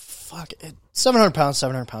 Like, fuck it. 700 pounds,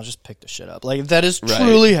 just pick the shit up. Like, that is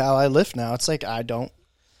truly how I lift now. It's like I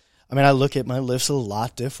look at my lifts a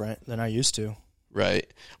lot different than I used to. Right.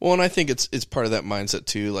 Well, and I think it's part of that mindset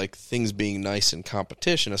too, like things being nice in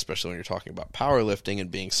competition, especially when you're talking about powerlifting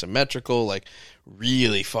and being symmetrical, like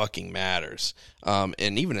really fucking matters.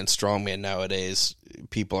 And even in strongman nowadays,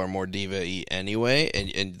 people are more diva-y anyway,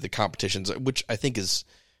 and the competitions, which I think is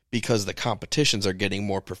because the competitions are getting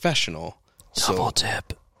more professional. Double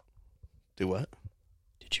dip. Do what?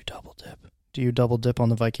 Did you double dip? Do you double dip on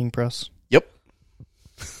the Viking press? Yep.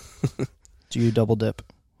 Do you double dip?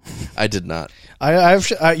 I did not.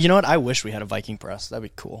 You know what? I wish we had a Viking press. That'd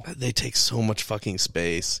be cool. They take so much fucking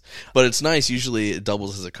space, but it's nice. Usually, it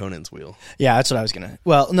doubles as a Conan's wheel. Yeah, that's what I was gonna.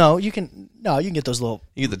 Well, no, you can get those little.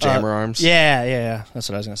 You get the jammer arms. Yeah. That's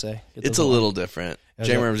what I was gonna say. It's a little different.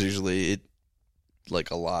 Jammer arms usually like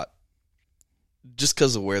a lot, just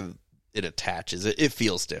because of where it attaches. It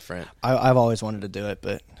feels different. I've always wanted to do it,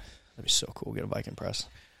 but that'd be so cool. Get a Viking press.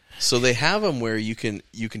 So they have them where you can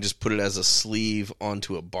just put it as a sleeve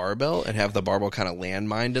onto a barbell and have the barbell kind of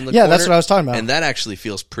landmined in the corner. Yeah, that's what I was talking about. And that actually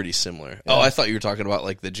feels pretty similar. Yeah. Oh, I thought you were talking about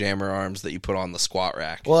like the jammer arms that you put on the squat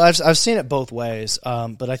rack. Well, I've seen it both ways,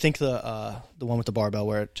 but I think the one with the barbell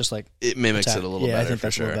where it just like it mimics it a little better. Yeah, I think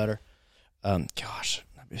that's sure. a little better. Gosh,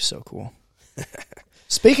 that'd be so cool.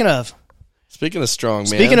 Speaking of strongman.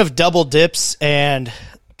 Speaking of double dips and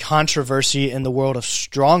controversy in the world of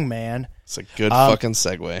strongman. It's a good fucking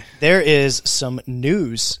segue. There is some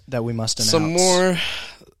news that we must announce. Some more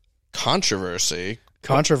Controversy.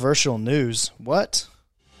 Controversial news. What?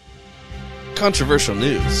 Controversial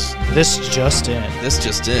news. This just in.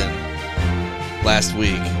 Last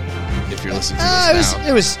week. If you're listening to this now.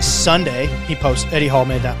 It was Sunday. Eddie Hall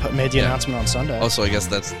made the announcement on Sunday. Also, I guess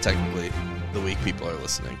that's technically the week people are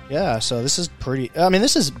listening. Yeah, so this is pretty. I mean,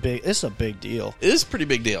 this is big. This is a big deal. It is a pretty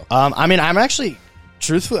big deal. I mean, I'm actually,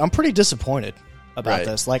 truthfully, I'm pretty disappointed about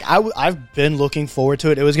this. Like, I've been looking forward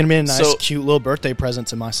to it. It was going to be a nice, cute little birthday present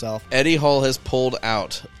to myself. Eddie Hall has pulled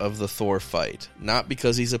out of the Thor fight, not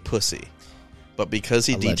because he's a pussy, but because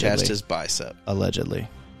he detached his bicep. Allegedly.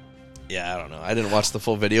 Yeah, I don't know. I didn't watch the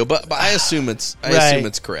full video, but I assume it's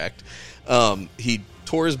correct. He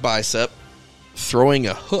tore his bicep throwing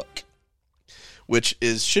a hook, which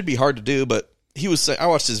should be hard to do. But he was saying, I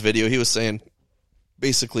watched his video. He was saying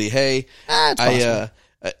basically, hey,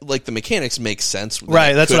 like the mechanics make sense.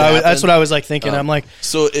 Right. That's what I was like thinking. I'm like,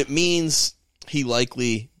 so it means he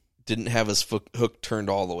likely didn't have his hook turned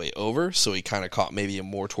all the way over, so he kind of caught maybe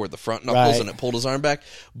more toward the front knuckles and it pulled his arm back.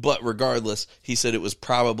 But regardless, he said it was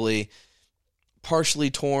probably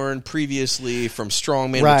partially torn previously from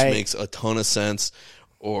strongman, which makes a ton of sense,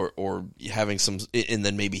 or having some, and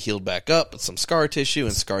then maybe healed back up, but some scar tissue,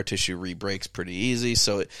 and scar tissue re-breaks pretty easy.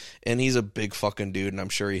 So, and he's a big fucking dude, and I'm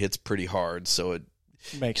sure he hits pretty hard, so it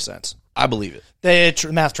makes sense. I believe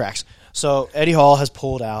it. Math tracks. So Eddie Hall has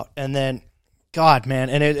pulled out, and then God, man,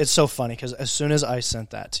 and it's so funny because as soon as I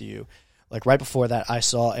sent that to you, like right before that, I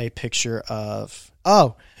saw a picture of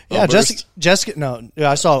Jessica. No,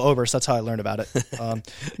 I saw Oberst. That's how I learned about it.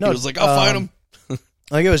 He was like, "I'll find him."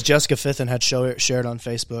 I think it was Jessica Fithen had shared on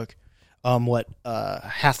Facebook what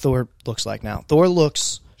half Thor looks like now. Thor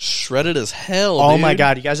looks shredded as hell. Oh dude. My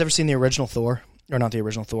God, you guys ever seen the original Thor? Or not the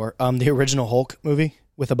original Thor? The original Hulk movie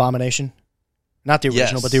with Abomination. Not the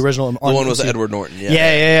original, but the original. The one with Edward Norton.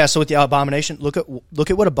 Yeah. So with the Abomination, look at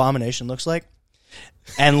what Abomination looks like,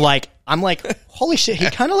 and like I'm like, holy shit, he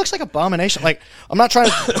kind of looks like Abomination. Like I'm not trying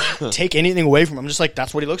to take anything away from him. I'm just like,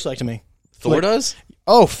 that's what he looks like to me. Thor does?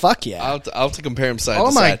 Oh fuck yeah! I'll have to compare him side to side.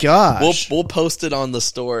 Oh my gosh! We'll post it on the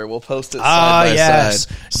store. We'll post it side by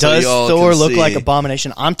side. Does Thor look like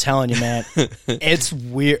Abomination? I'm telling you, man, it's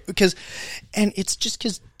weird and it's just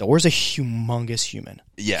because Thor's a humongous human.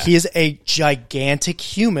 Yeah, he is a gigantic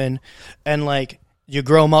human, and like you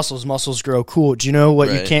grow muscles grow cool. Do you know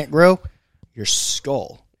what you can't grow? Your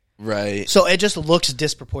skull. Right. So it just looks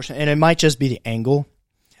disproportionate, and it might just be the angle,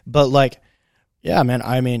 but like. Yeah, man.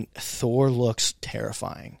 I mean, Thor looks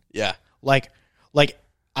terrifying. Yeah. Like,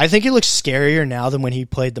 I think he looks scarier now than when he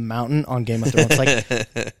played the Mountain on Game of Thrones.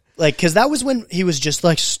 Like, because that was when he was just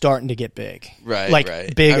like starting to get big. Right. Like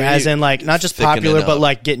right. big, as in like not just popular, but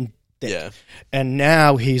like getting thick. Yeah. And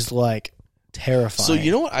now he's like terrifying. So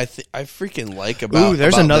you know what I freaking like about? Ooh,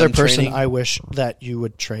 there's another person training? I wish that you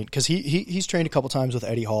would train because he's trained a couple times with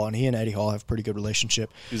Eddie Hall, and he and Eddie Hall have a pretty good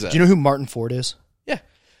relationship. Who's that? Do you know who Martin Ford is? Yeah.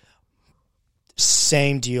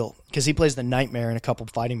 Same deal, because he plays the Nightmare in a couple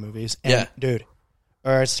fighting movies. And, dude,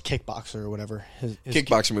 or it's Kickboxer or whatever. His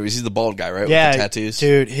Kickboxer movies. He's the bald guy, right? Yeah, with the tattoos.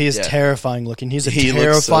 Dude, he is terrifying looking. He's a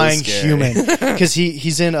terrifying human. Because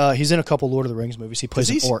he's in a couple Lord of the Rings movies. He plays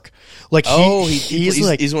an orc. Like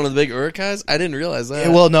he's one of the big orc guys. I didn't realize that.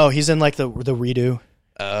 Well, no, he's in like the redo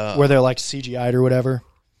where they're like CGI'd or whatever.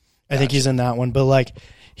 I think he's in that one, but like.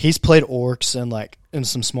 He's played orcs and like in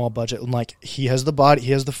some small budget, and like he has the body,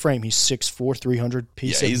 he has the frame. He's 6'4", 300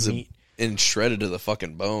 piece of meat, and shredded to the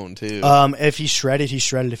fucking bone too. If he's shredded, he's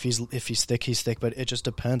shredded. If he's thick, he's thick. But it just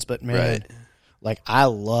depends. But man, like I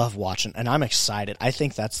love watching, and I'm excited. I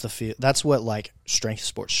think that's that's what like strength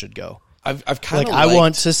sports should go. I've kind of I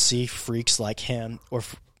want to see freaks like him, or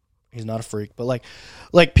he's not a freak, but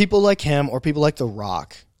like people like him or people like The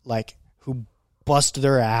Rock, like who. Bust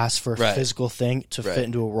their ass for a physical thing to fit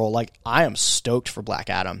into a role. Like I am stoked for Black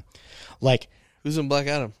Adam. Like who's in Black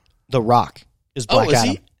Adam? The Rock is Black Adam.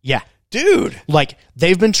 He? Yeah, dude. Like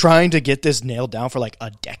they've been trying to get this nailed down for like a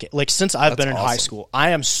decade. Like since I've been in high school, I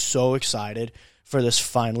am so excited for this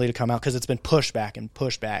finally to come out because it's been pushed back and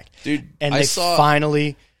pushed back, dude. And they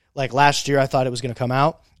finally, like last year, I thought it was going to come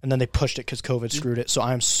out, and then they pushed it because COVID screwed it. So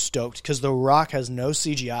I'm stoked because The Rock has no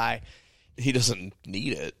CGI. He doesn't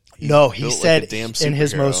need it. He said like in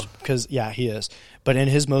his he is. But in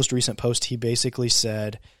his most recent post, he basically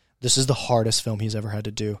said this is the hardest film he's ever had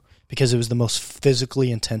to do because it was the most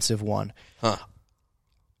physically intensive one. Huh.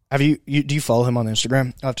 Have do you follow him on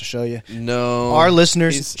Instagram? I'll have to show you. No. Our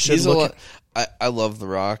listeners should look I love The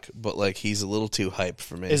Rock, but like he's a little too hyped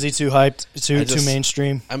for me. Is he too hyped? Too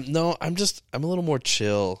mainstream? I'm a little more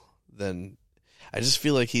chill than. I just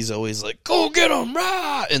feel like he's always like, go get him,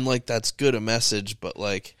 rah! And like that's good a message, but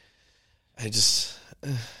like, I just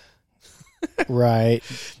Right.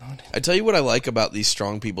 I tell you what I like about these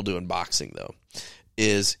strong people doing boxing, though,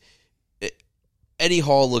 is Eddie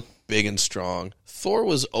Hall looked big and strong. Thor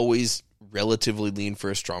was always relatively lean for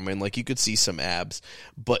a strongman. Like, you could see some abs,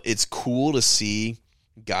 but it's cool to see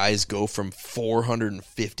guys go from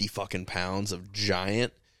 450 fucking pounds of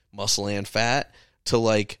giant muscle and fat to,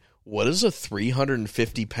 like, what does a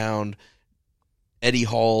 350 pound Eddie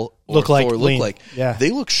Hall or Thor look like? Yeah.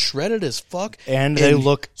 They look shredded as fuck. And they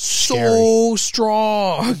look so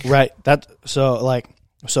strong. Right.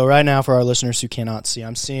 So right now, for our listeners who cannot see,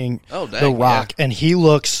 I'm seeing The Rock, and he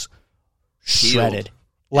looks shredded.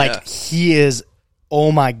 Like, he is,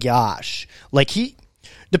 oh my gosh. Like, he,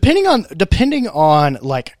 depending on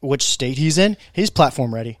like which state he's in, he's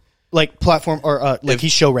platform ready. Like,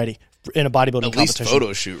 he's show ready in a bodybuilding competition. At least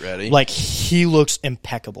photo shoot ready. Like, he looks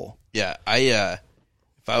impeccable. Yeah,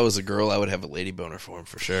 if I was a girl, I would have a lady boner for him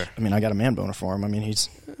for sure. I mean, I got a man boner for him. I mean, it's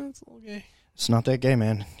a little gay. It's not that gay,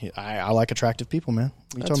 man. I like attractive people, man.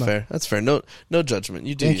 That's fair. That's fair. No judgment.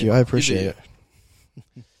 You do. Thank you. I appreciate it.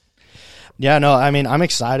 Yeah, no, I mean, I'm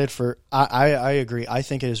excited for. I agree. I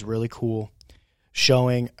think it is really cool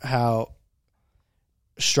showing how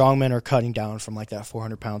strongmen are cutting down from like that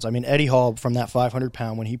 400 pounds. I mean, Eddie Hall from that 500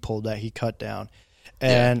 pound when he pulled that, he cut down,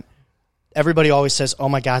 and everybody always says, "Oh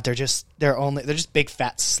my God, they're just big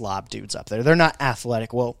fat slob dudes up there. They're not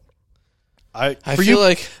athletic." Well, I feel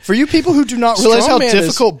like for you people who do not realize how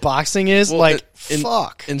difficult boxing is,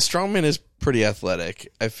 fuck. And strongman is pretty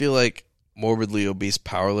athletic. I feel like morbidly obese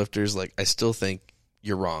powerlifters, like, I still think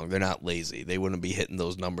you're wrong. They're not lazy. They wouldn't be hitting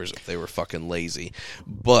those numbers if they were fucking lazy.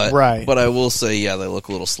 But I will say, yeah, they look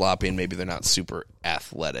a little sloppy and maybe they're not super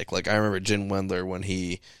athletic. Like, I remember Jim Wendler when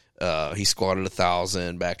he squatted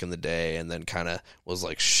 1,000 back in the day and then kind of was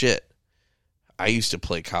like, shit, I used to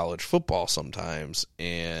play college football sometimes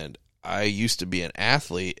and I used to be an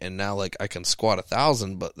athlete, and now, like, I can squat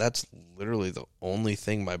 1,000, but that's literally the only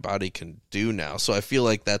thing my body can do now. So I feel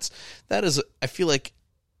like I feel like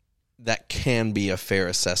that can be a fair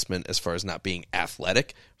assessment as far as not being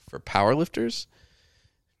athletic for powerlifters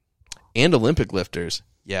and Olympic lifters.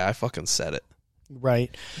 Yeah, I fucking said it. Right.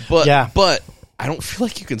 But I don't feel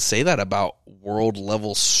like you can say that about world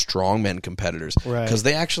level strongman competitors, because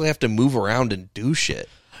they actually have to move around and do shit.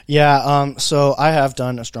 Yeah, so I have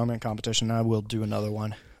done a strongman competition. I will do another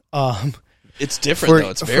one. It's different, though.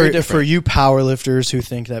 It's very different. For you powerlifters who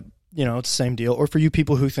think that, it's the same deal, or for you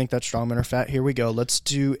people who think that strongmen are fat, here we go. Let's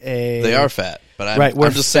do a... They are fat, but I'm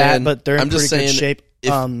just fat, saying, but they're in pretty good shape.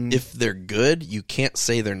 If they're good, you can't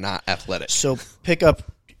say they're not athletic. So pick up...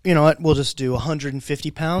 You know what? We'll just do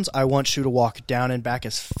 150 pounds. I want you to walk down and back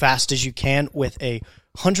as fast as you can with a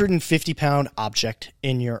 150-pound object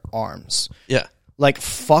in your arms. Yeah. Like,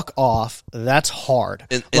 fuck off. That's hard.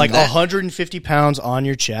 And 150 pounds on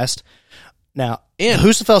your chest. Now,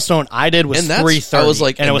 Husafell Stone I did was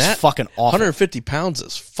 330, and it was fucking awful. 150 pounds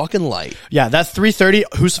is fucking light. Yeah, that 330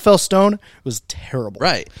 Husafell Stone was terrible.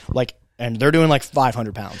 Right. And they're doing like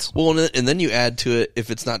 500 pounds. Well, and then you add to it,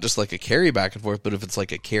 if it's not just like a carry back and forth, but if it's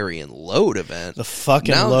like a carry and load event. The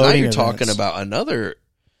fucking loading Now you're events. talking about another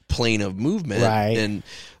plane of movement. Right. And,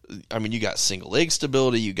 I mean, you got single leg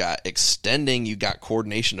stability, you got extending, you got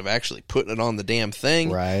coordination of actually putting it on the damn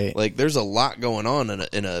thing. Right. Like, there's a lot going on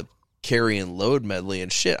in a carry and load medley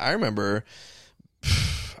and shit. I remember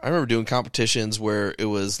doing competitions where it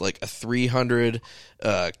was like a 300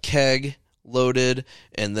 keg loaded,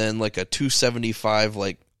 and then like a 275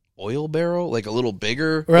 like oil barrel, like a little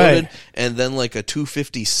bigger loaded, and then like a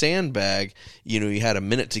 250 sandbag. You had a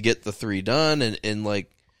minute to get the 3 done, and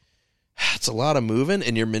like, it's a lot of moving,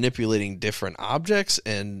 and you're manipulating different objects,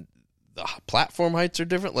 and the platform heights are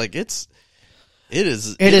different. Like, it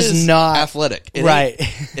is not athletic.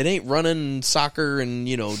 It ain't running soccer and,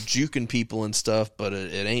 juking people and stuff, but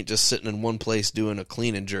it ain't just sitting in one place doing a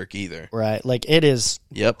clean and jerk either. Right. Like, it is.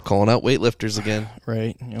 Yep. Calling out weightlifters again.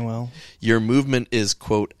 Right. Well, your movement is,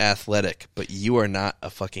 quote, athletic, but you are not a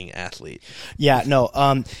fucking athlete. Yeah. No.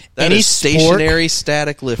 That is stationary,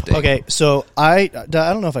 static lifting. Okay. So I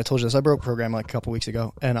don't know if I told you this. I broke program like a couple weeks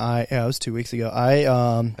ago, and it was 2 weeks ago.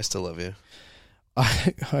 I still love you.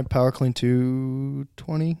 I power clean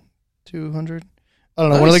 220, 200. I don't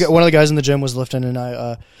know. Nice. One of the guys in the gym was lifting, and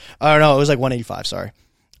I don't know. It was like 185. Sorry.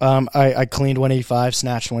 I cleaned 185,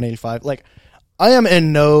 snatched 185. Like, I am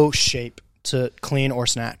in no shape to clean or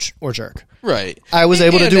snatch or jerk. Right. I was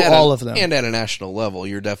able to do all of them. And at a national level,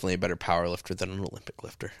 you're definitely a better power lifter than an Olympic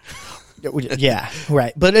lifter. Yeah.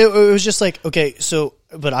 Right. But it was just like, okay. So,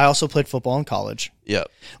 but I also played football in college.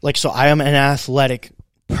 Yep. Like, so I am an athletic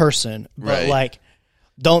person, but like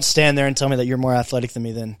Don't stand there and tell me that you're more athletic than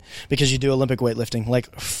me then because you do Olympic weightlifting.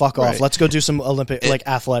 Like, fuck off. Right. Let's go do some Olympic,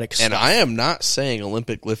 athletics And stuff. I am not saying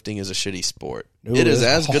Olympic lifting is a shitty sport. No, it is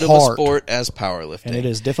it's as good hard. of a sport as powerlifting. And it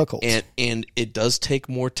is difficult. And it does take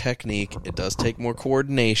more technique. It does take more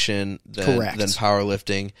coordination than Correct.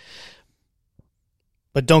 powerlifting.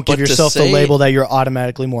 But don't give But to yourself the say- label that you're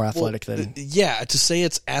automatically more athletic than. Yeah, to say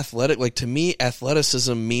it's athletic, like to me,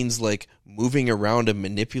 athleticism means like moving around and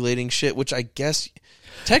manipulating shit, which I guess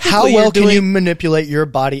technically How well you're can doing, you manipulate your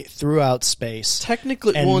body throughout space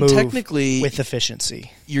technically and well, move technically with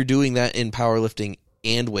efficiency? you're doing that in powerlifting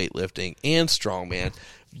and weightlifting and strongman.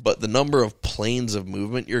 But the number of planes of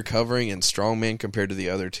movement you're covering in strongman compared to the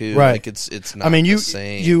other two, Right. like it's not I mean, the you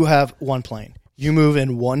same. you have one plane. You move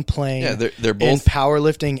in one plane. Yeah, they're in both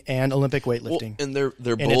powerlifting and Olympic well, weightlifting, and they're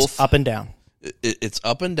and both it's up and down. It's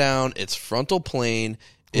up and down. It's frontal plane.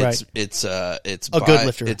 It's Right. it's A by, good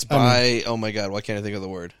lifter. It's I by oh my god, why can't I think of the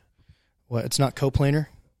word? What? It's not coplanar.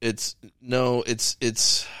 It's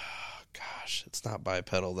gosh, it's not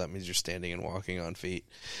bipedal. That means you're standing and walking on feet.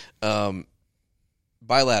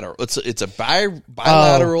 Bilateral. It's a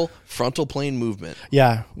bilateral frontal plane movement.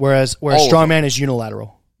 Yeah. Whereas All of strongman is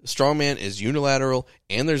unilateral. Strongman is unilateral,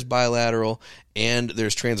 and there's bilateral, and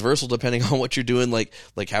there's transversal depending on what you're doing, like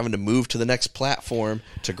having to move to the next platform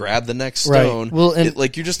to grab the next Right. stone. Well, and-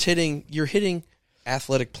 like you're hitting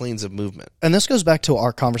athletic planes of movement. And this goes back to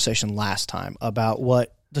our conversation last time about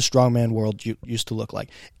what the strongman world used to look like.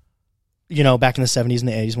 You know, back in the 70s and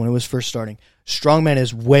the 80s when it was first starting, strongman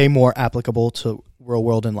is way more applicable to real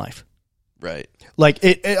world in life. Right. Like,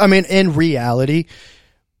 I mean, in reality,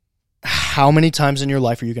 how many times in your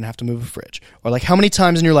life are you going to have to move a fridge? Or, like, how many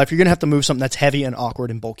times in your life you're going to have to move something that's heavy and awkward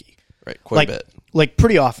and bulky? Right. Quite Like, a bit. like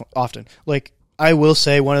pretty often. Like, I will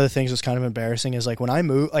say one of the things that's kind of embarrassing is, like, when I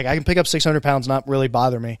move, like, I can pick up 600 pounds, not really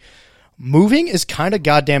bother me. Moving is kind of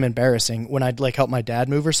goddamn embarrassing when I'd, like, help my dad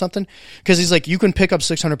move or something. Because he's like, you can pick up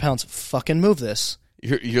 600 pounds, fucking move this.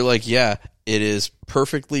 You're like, yeah, it is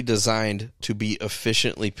perfectly designed to be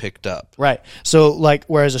efficiently picked up. Right. So, like,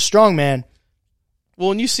 whereas a strongman, Well,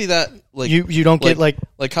 when you see that, like you don't get, like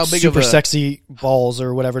how big super of a sexy balls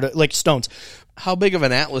or whatever, like stones. how big of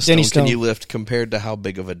an Atlas Denny stone can Stone. you lift compared to how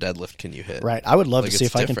big of a deadlift can you hit? Right. I would love Like, to see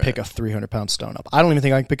it's if I can different. pick a 300-pound stone up. I don't even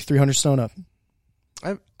think I can pick a 300 stone up.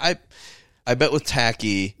 I bet with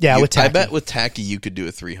tacky. Yeah, with tacky. I bet with tacky you could do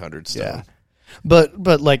a 300 stone. Yeah.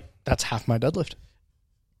 But like, that's half my deadlift.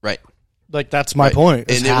 Right. Like, that's my Right. point.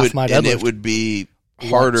 It's And half my deadlift. and it would be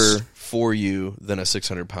harder Once. for you than a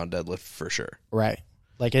 600-pound deadlift for sure. Right.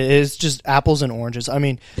 Like, it is just apples and oranges. I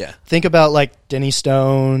mean, Yeah. think about, like, Denny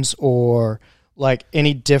Stones or, like,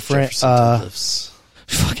 any different Jefferson deadlifts.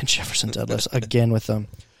 fucking Jefferson deadlifts again with them.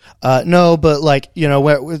 No, but, like, you know,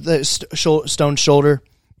 where with the stone shoulder,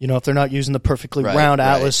 you know, if they're not using the perfectly Right, round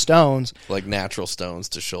right. Atlas stones. Like natural stones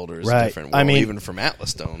to shoulder is Right. different. I Well, mean- even from Atlas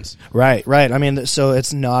stones. Right. I mean, so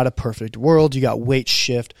it's not a perfect world. You got weight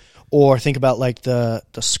shift, or think about, like, the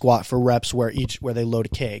squat for reps where they load a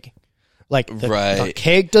keg. Like, the Right.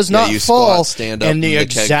 keg does Yeah, not you fall squat, stand up, in the and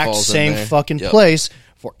the keg exact falls in same there. fucking Yep. place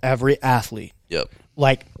for every athlete. Yep.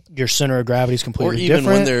 Like, your center of gravity is Or completely even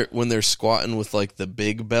different. when they're squatting with like the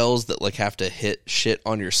big bells that like have to hit shit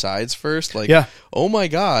on your sides first. Like, Yeah. oh my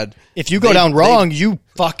god, If you go they- down wrong, you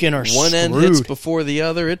fucking are one end screwed. hits before the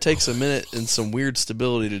other. It takes a minute and some weird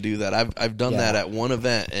stability to do that. I've done Yeah. that at one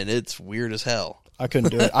event and it's weird as hell. I couldn't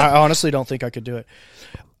do it. I honestly don't think I could do it.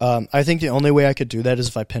 I think the only way I could do that is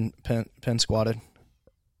if I pin squatted.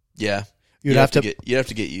 Yeah, You'd have to you'd have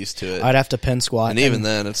to get used to it, I'd have to pin squat. and even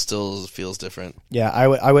then, it still feels different. Yeah,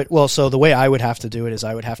 I would. Well, so the way I would have to do it is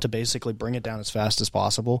I would have to basically bring it down as fast as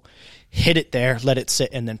possible, hit it there, let it sit,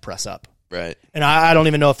 and then press up. Right. And I don't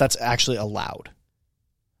even know if that's actually allowed.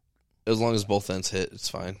 As long as both ends hit, it's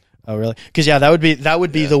fine. Oh, really? Because that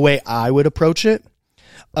would be Yeah. the way I would approach it.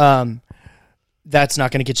 That's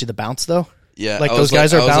not going to get you the bounce though. Yeah, Like, I those was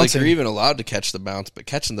guys are I was bouncing. Like, you're even allowed to catch the bounce, but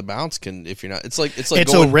catching the bounce can, if you're not, it's like It's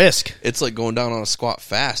going, a risk. It's like going down on a squat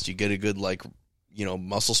fast. You get a good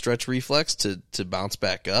muscle stretch reflex to bounce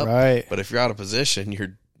back up. Right. But if you're out of position,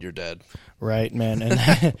 you're dead. Right, man,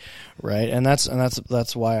 and right, and that's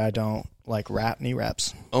why I don't like knee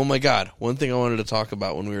wraps. Oh my god! One thing I wanted to talk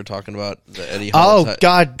about when we were talking about the Eddie Hall. Oh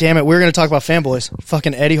god damn it, we're gonna talk about fanboys.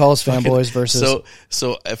 Fucking Eddie Hall's fanboys versus.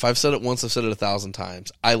 So if I've said it once, I've said it 1,000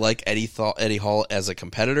 times. I like Eddie Hall as a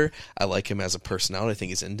competitor. I like him as a personality. I think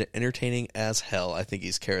he's entertaining as hell. I think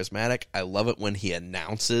he's charismatic. I love it when he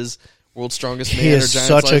announces World's Strongest Man. He is or Giant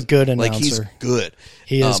such a Slice. good Like, he's announcer. good.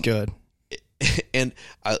 He is good. And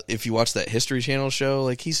if you watch that History Channel show,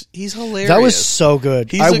 like he's hilarious. That was so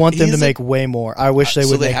good. I want them to make way more. I wish they would.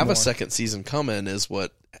 So they make have more. a second season coming, is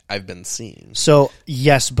what I've been seeing. So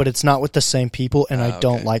yes, but it's not with the same people, and I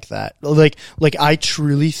don't like that. Like I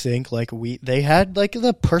truly think like they had like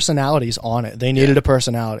the personalities on it. They needed a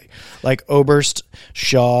personality, like Oberst,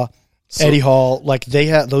 Shaw, Eddie Hall. Like they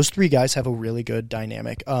had those three guys have a really good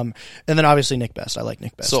dynamic. And then obviously Nick Best. I like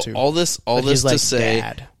Nick Best too. So all this he's to like say,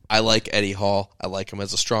 dad. I like Eddie Hall. I like him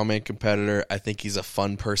as a strongman competitor. I think he's a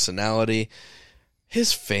fun personality.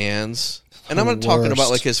 His fans, and I'm not talking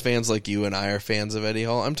about like his fans like you and I are fans of Eddie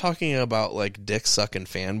Hall. I'm talking about like dick-sucking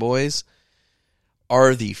fanboys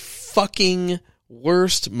are the fucking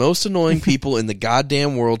worst, most annoying people in the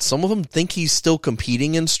goddamn world. Some of them think he's still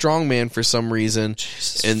competing in strongman for some reason.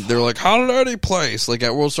 And they're like, how did Eddie place? Like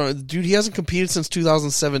at World Strong, dude, he hasn't competed since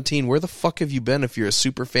 2017. Where the fuck have you been if you're a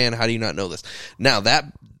super fan? How do you not know this? Now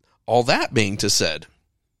all that being said,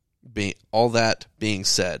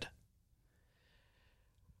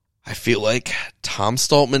 I feel like Tom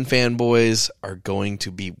Stoltman fanboys are going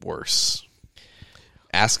to be worse.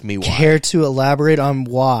 Ask me why. Care to elaborate on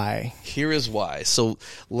why? Here is why. So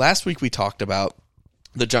last week we talked about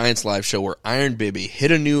the Giants live show where Iron Bibby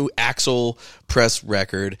hit a new axle press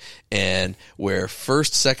record, and where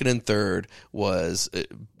first, second, and third was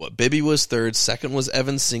Bibby was third, second was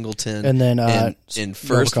Evan Singleton, and then and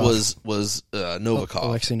first Novikov. was Novikov.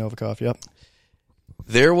 Alexei Novikov. Yep.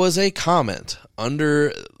 There was a comment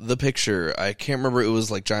under the picture. I can't remember. It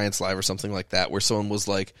was like Giants Live or something like that, where someone was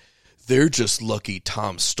like, "They're just lucky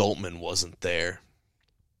Tom Stoltman wasn't there."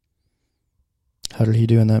 How did he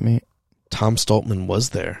do in that meet? Tom Stoltman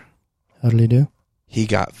was there. How did he do? He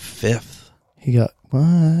got 5th. He got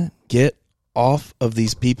what? Get off of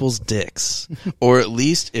these people's dicks. Or at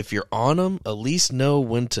least, if you're on them, at least know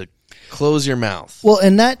when to close your mouth. Well,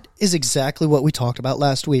 and that is exactly what we talked about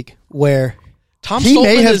last week, where Tom he Stoltman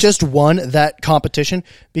may have just won that competition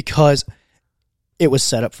because it was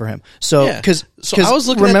set up for him. So, because I was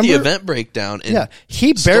looking at the event breakdown. And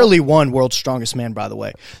he barely won World's Strongest Man, by the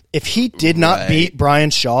way. If he did not beat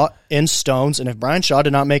Brian Shaw in stones, and if Brian Shaw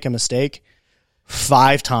did not make a mistake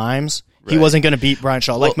 5 times, he wasn't going to beat Brian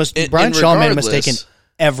Shaw. Well, Brian Shaw made a mistake in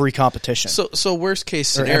every competition. So worst case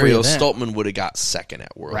scenario, Stoltman would have got second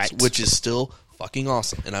at Worlds, which is still fucking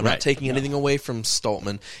awesome. And I'm not taking anything away from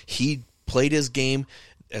Stoltman. He played his game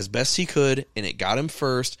as best he could, and it got him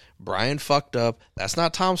first. Brian fucked up. That's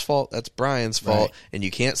not Tom's fault. That's Brian's fault. And you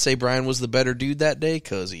can't say Brian was the better dude that day,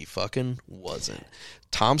 because he fucking wasn't.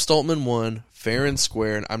 Tom Stoltman won, fair and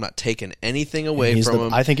square, and I'm not taking anything away from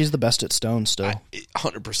him. I think he's the best at stones still.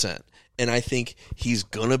 100%. And I think he's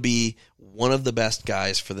going to be one of the best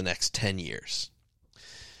guys for the next 10 years.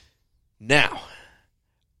 Now,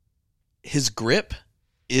 his grip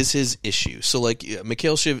is his issue. So, like,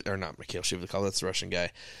 Mikhail Shivnikov, that's the Russian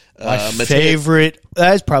guy. My favorite.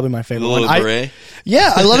 That is probably my favorite one. I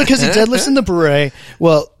love it because he deadlifts in the beret.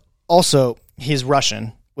 Well, also, he's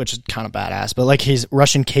Russian, which is kind of badass, but, like, he's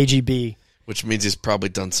Russian KGB. Which means he's probably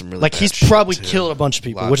done some really bad he's shit probably too. Killed a bunch of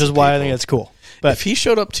people, which is why I think that's cool. But if he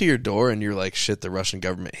showed up to your door and you're like, shit, the Russian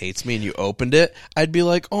government hates me, and you opened it, I'd be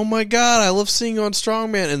like, oh my God, I love seeing you on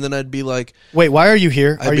Strongman. And then I'd be like, wait, why are you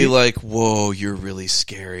here? I'd be like, whoa, you're really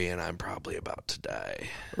scary and I'm probably about to die.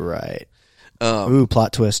 Right. Ooh,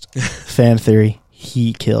 plot twist. Fan theory.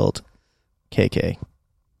 He killed KK.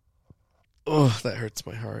 Oh, that hurts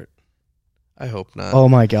my heart. I hope not. Oh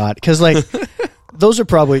my God. Because, like, those are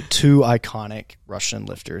probably 2 iconic Russian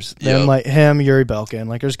lifters. Then, like him, Yuri Belkin.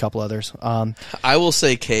 Like, there's a couple others. I will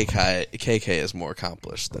say KK is more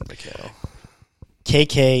accomplished than Mikhail.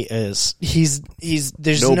 KK is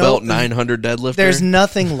there's no belt 900 deadlifter. There's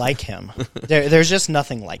nothing like him. There's just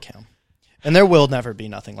nothing like him, and there will never be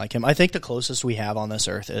nothing like him. I think the closest we have on this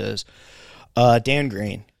earth is Dan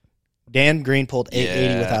Green. Dan Green pulled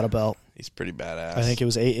 880 without a belt. He's pretty badass. I think it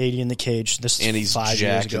was 880 in the cage. And he's 5 jacked,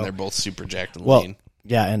 years ago. and they're both super jacked and lean.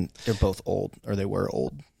 Yeah, and they're both old, or they were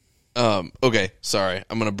old. Okay, sorry.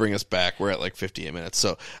 I'm going to bring us back. We're at like 58 minutes.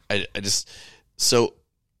 So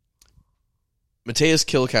Mateusz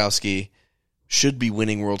Kielkowski should be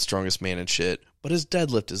winning World's Strongest Man and shit, but his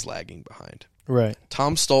deadlift is lagging behind. Right.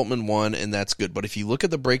 Tom Stoltman won, and that's good. But if you look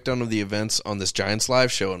at the breakdown of the events on this Giants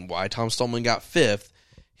live show and why Tom Stoltman got 5th,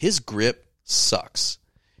 his grip sucks.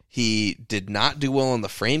 He did not do well on the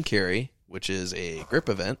frame carry, which is a grip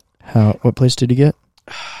event. What place did he get?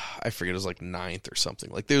 I forget, it was like 9th or something.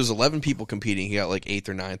 Like, there was 11 people competing. He got like 8th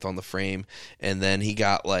or 9th on the frame, and then he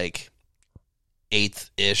got like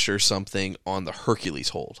 8th-ish or something on the Hercules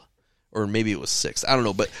hold. Or maybe it was 6th. I don't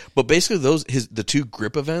know. But basically the 2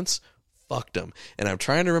 grip events fucked them. And I'm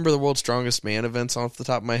trying to remember the World's Strongest Man events off the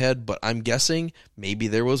top of my head, but I'm guessing maybe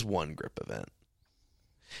there was one grip event.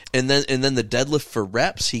 And then the deadlift for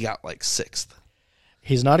reps, he got like 6th.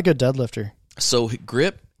 He's not a good deadlifter. So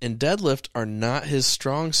grip and deadlift are not his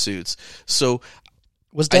strong suits. So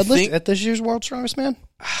was deadlift at this year's World's Strongest Man?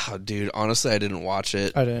 Oh, dude, honestly, I didn't watch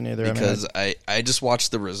it. I didn't either. Because I just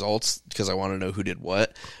watched the results because I want to know who did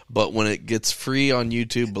what. But when it gets free on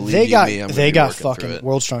YouTube, believe me, I'm going to be working through it.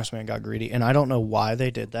 World's Strongest Man got greedy, and I don't know why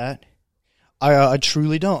they did that. I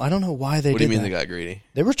truly don't. I don't know why they did that. What do you mean they got greedy?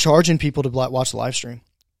 They were charging people to watch the live stream.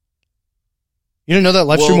 You didn't know that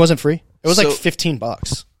live stream wasn't free? It was like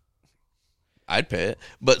 $15. I'd pay it.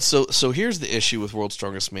 But so here's the issue with World's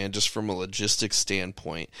Strongest Man, just from a logistics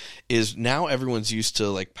standpoint, is now everyone's used to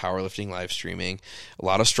like powerlifting live streaming. A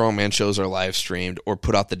lot of strongman shows are live streamed or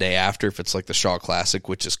put out the day after if it's like the Shaw Classic,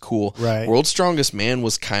 which is cool. Right. World's Strongest Man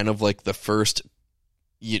was kind of like the first,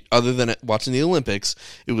 other than watching the Olympics,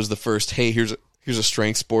 it was the first, hey, here's a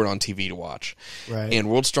strength sport on TV to watch. Right. And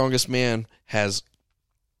World's Strongest Man has,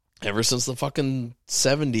 ever since the fucking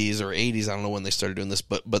 70s or 80s, I don't know when they started doing this,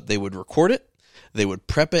 but they would record it. They would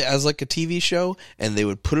prep it as like a TV show, and they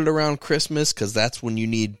would put it around Christmas because that's when you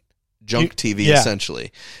need junk TV,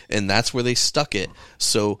 essentially. And that's where they stuck it.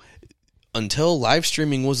 So until live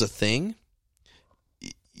streaming was a thing,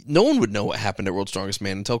 no one would know what happened at World's Strongest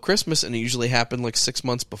Man until Christmas, and it usually happened like 6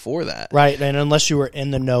 months before that. Right, and unless you were in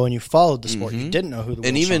the know and you followed the sport, you didn't know who the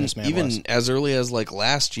World's Strongest Man was. And even as early as like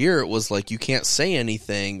last year, it was like you can't say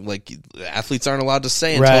anything. Like athletes aren't allowed to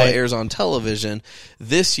say until it airs on television.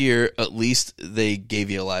 This year, at least, they gave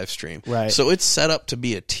you a live stream. Right. So it's set up to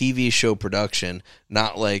be a TV show production,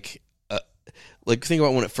 not like... Like, think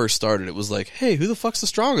about when it first started. It was like, hey, who the fuck's the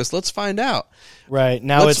strongest? Let's find out. Right.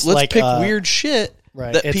 Now let's pick weird shit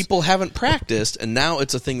that it's, people haven't practiced, and now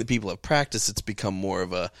it's a thing that people have practiced. It's become more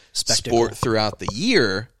of a sport throughout the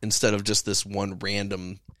year instead of just this one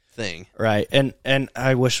random thing. Right. And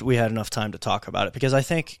I wish we had enough time to talk about it because I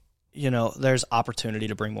think, there's opportunity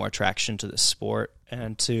to bring more attraction to this sport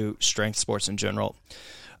and to strength sports in general,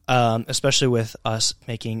 especially with us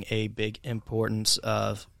making a big importance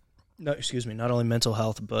of not only mental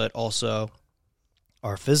health, but also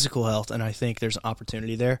our physical health. And I think there's an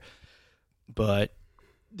opportunity there, but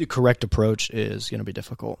the correct approach is going to be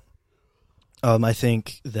difficult. I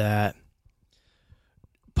think that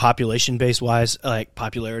population-based-wise, like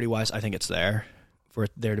popularity-wise, I think it's there for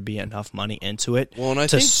there to be enough money into it. Well, and I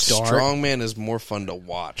think strongman is more fun to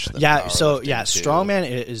watch than strongman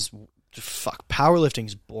is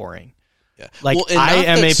powerlifting's boring. Yeah. Like, I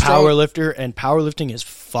am a powerlifter, and powerlifting is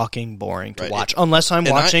fucking boring to watch. Unless I'm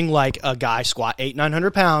watching like a guy squat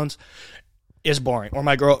 800-900 pounds, is boring. Or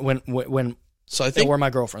my girl when so I think where my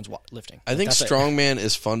girlfriend's lifting. I think strongman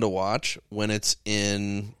is fun to watch when it's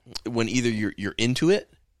when either you're into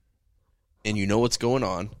it and you know what's going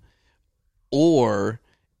on, or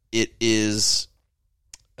it is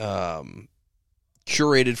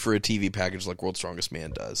curated for a TV package like World's Strongest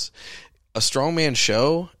Man does. A strongman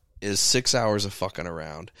show is 6 hours of fucking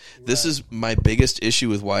around. Right. This is my biggest issue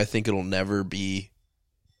with why I think it'll never be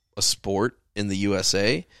a sport in the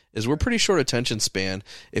USA, is we're pretty short attention span.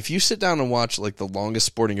 If you sit down and watch like the longest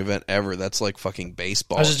sporting event ever, that's like fucking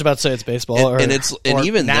baseball. I was just about to say it's baseball, and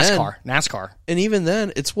even NASCAR. And even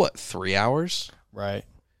then, it's what, 3 hours? Right.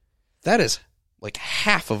 That is like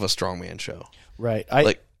half of a strongman show. Right.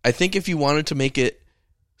 I think if you wanted to make it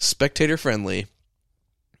spectator friendly,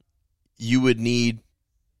 you would need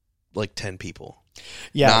like 10 people.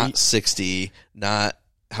 Yeah. Not 60, not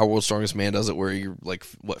how World's Strongest Man does it, where you're like,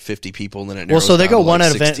 50 people, and then it narrows so they down go to one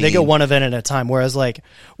like event. 16. They go one event at a time. Whereas, like,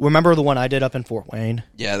 remember the one I did up in Fort Wayne?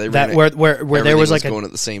 Yeah, they where there was like going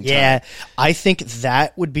at the same time. Yeah, I think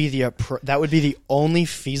that would be the only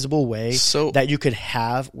feasible way that you could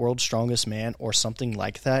have World's Strongest Man or something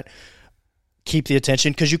like that keep the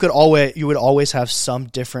attention, because you would always have some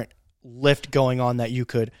different lift going on that you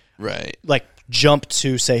could like jump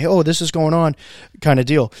to say, oh, this is going on, kind of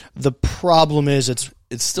deal. The problem is it's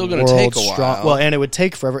still going to take a while. Well, and it would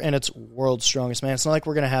take forever, and it's World's Strongest Man. It's not like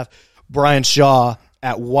we're going to have Brian Shaw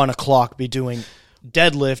at 1 o'clock be doing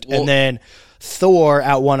deadlift, and then Thor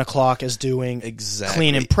at 1 o'clock is doing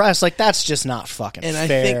clean and press. Like, that's just not fucking fair. And I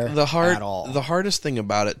think the hardest thing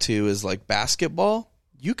about it too is like basketball.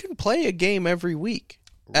 You can play a game every week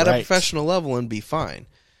at a professional level and be fine.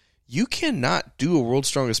 You cannot do a World's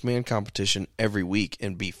Strongest Man competition every week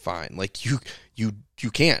and be fine. Like, you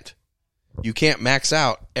can't. You can't max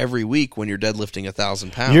out every week when you're deadlifting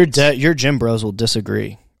 1,000 pounds. Your gym bros will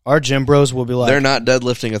disagree. Our gym bros will be like, they're not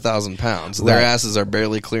deadlifting 1,000 pounds. Their Right. asses are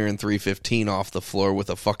barely clearing 315 off the floor with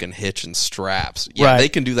a fucking hitch and straps. Yeah, Right. they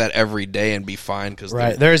can do that every day and be fine because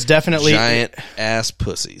right. they're There's definitely giant ass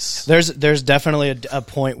pussies. there's definitely a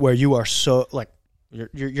point where you are so like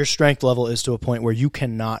your strength level is to a point where you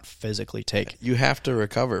cannot physically take. You have to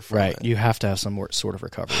recover from Right. it. You have to have some sort of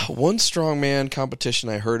recovery. One strongman competition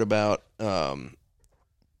I heard about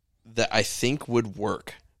that I think would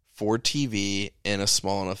work for TV and a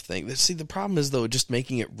small enough thing. See, the problem is, though, just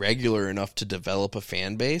making it regular enough to develop a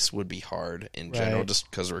fan base would be hard in general, Right. just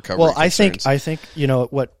because of recovery Well, concerns. I think you know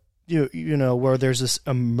what you know where there's this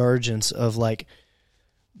emergence of like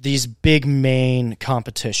these big main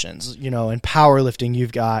competitions. You know, in powerlifting,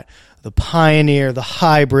 you've got the Pioneer, the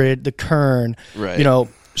Hybrid, the Kern. Right. You know,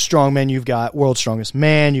 strongmen, you've got World's Strongest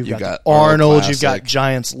Man, you've got got the Arnold, Arnold you've got Classic.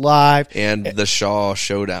 Giants Live, And the Shaw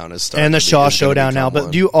Showdown is starting. and the to be- Shaw is gonna Showdown now. become But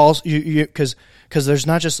one. do you also because there's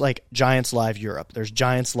not just like Giants Live Europe. There's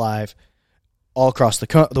Giants Live all across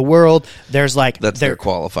the world. There's like That's their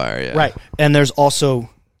qualifier, yeah. right, and there's also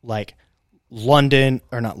like London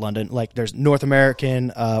or not London. Like there's North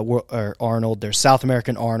American or Arnold. There's South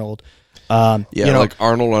American Arnold. Yeah, you know, like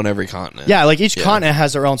Arnold on every continent. yeah, like each continent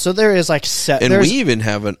has their own. So there is like And we even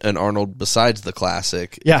have an Arnold besides the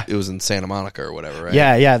classic. Yeah. It was in Santa Monica or whatever, right?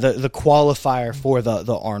 Yeah, the qualifier for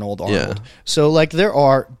the Arnold. Yeah. So like there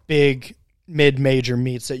are big mid-major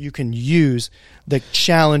meets that you can use. The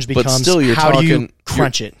challenge becomes still, you're how do you talking-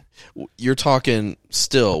 crunch it You're talking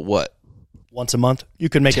still, what, once a month? You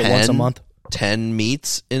could make it once a 10? month. 10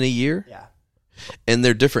 meets in a year? Yeah. And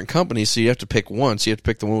they're different companies, so you have to pick one. So you have to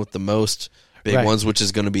pick the one with the most big Right. ones, which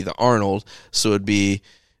is going to be the Arnold. So it'd be,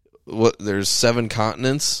 there's 7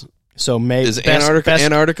 continents. So maybe Is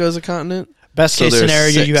Antarctica is a continent? best so case there's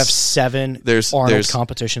scenario, 6. you have 7 There's- Arnold there's-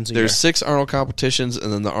 competitions a year. There's 6 Arnold competitions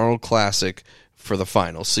and then the Arnold Classic for the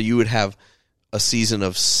final. So you would have a season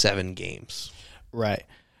of 7 games. Right.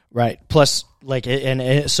 Plus, like,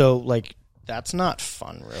 so like that's not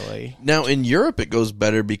fun, really. Now in Europe, it goes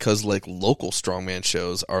better because like local strongman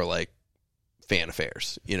shows are like fan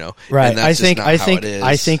affairs, you know. Right. And that's just not how it is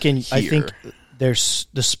I think here. there's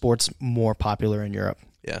the sport's more popular in Europe.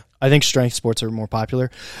 Yeah. I think strength sports are more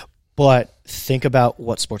popular, but think about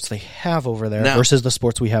what sports they have over there Now- versus the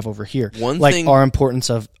sports we have over here. One like thing- our importance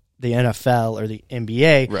of the NFL or the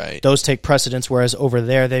NBA, Right. those take precedence, whereas over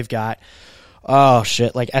there they've got, oh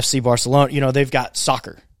shit, like FC Barcelona, you know, they've got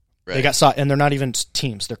soccer. Right. They got soccer, and they're not even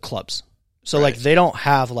teams, they're clubs. So like Right. they don't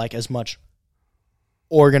have like as much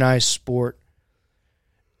organized sport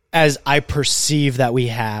as I perceive that we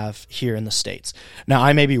have here in the States. Now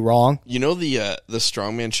I may be wrong. You know the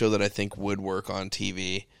strongman show that I think would work on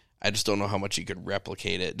TV. I just don't know how much you could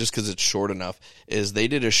replicate it, just because it's short enough. Is they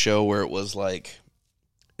did a show where it was like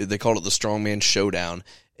they called it the Strongman Showdown,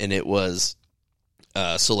 and it was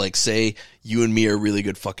so like say you and me are really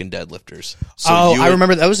good fucking deadlifters. So I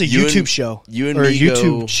remember that was a you YouTube and- show you and or a me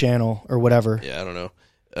YouTube go- channel or whatever. Yeah, I don't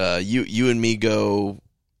know. You and me go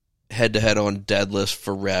head to head on deadlifts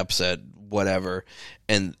for reps at whatever,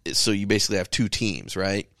 and so you basically have 2 teams,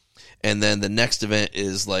 right? And then the next event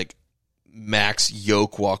is like max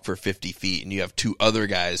yoke walk for 50 feet, and you have 2 other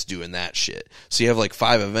guys doing that shit. So you have like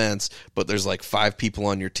 5 events, but there's like 5 people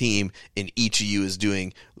on your team, and each of you is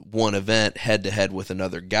doing one event head to head with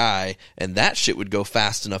another guy, and that shit would go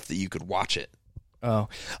fast enough that you could watch it. Oh,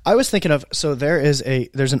 I was thinking of, so there's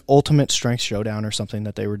an Ultimate Strength Showdown or something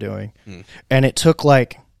that they were doing, and it took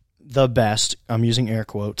like the best, I'm using air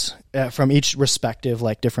quotes, from each respective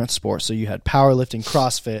like different sports. So you had powerlifting,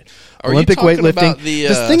 CrossFit, Are Olympic you talking weightlifting. about the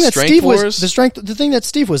thing that Strength Steve Wars? was the thing that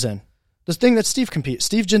Steve was in, the thing that Steve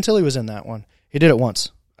Steve Gentili was in that one. He did it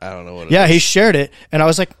once. I don't know what it Yeah, is. he shared it, and I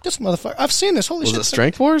was like, "This motherfucker! I've seen this. Holy Was shit!" it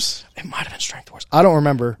Strength Wars? It might have been Strength Wars. I don't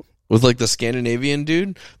remember. With like the Scandinavian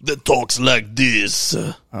dude that talks like this.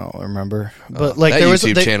 I don't remember. But like That there was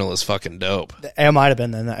YouTube channel is fucking dope. It might have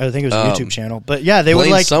been then. I think it was a YouTube channel. But yeah, they Blaine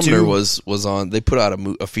would like Sumner do, was on. They put out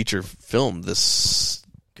a feature film this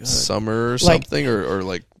summer or Like- something, or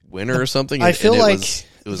like winter or something. I and feel it like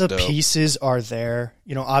was the dope. pieces are there.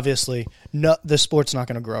 You know, obviously, no, the sport's not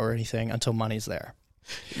going to grow or anything until money's there.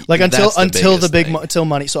 Like until That's the biggest thing. until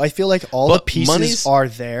money. So I feel like all But the money's- pieces are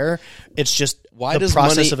there. It's just Why the does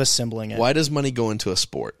process money- of assembling it. Why does money go into a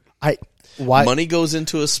sport? Why? Money goes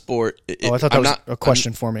into a sport. Oh, I thought that was a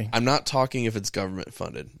question for me. I'm not talking if it's government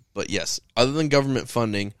funded, but yes, other than government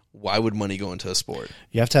funding, why would money go into a sport?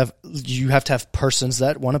 You have to have persons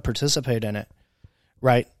that want to participate in it,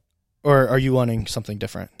 right? Or are you wanting something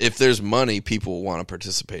different? If there's money, people will want to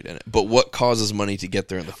participate in it. But what causes money to get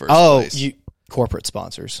there in the first Oh, place? corporate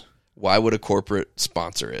sponsors. Why would a corporate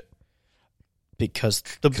sponsor it? because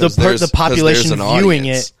there's the population an viewing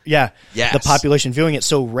audience. it. Yeah, Yes. the population viewing it.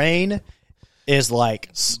 So Reign is like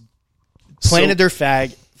planted their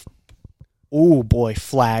flag. Oh boy,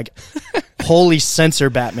 flag! Holy censor,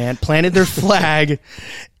 Batman! Planted their flag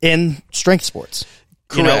in strength sports.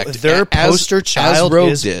 Correct. You know, their poster child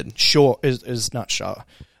Rogue is did. Shaw, is not Shaw.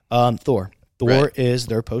 Thor. Thor Right. is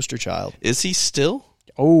their poster child. Is he still?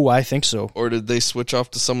 Oh, I think so. Or did they switch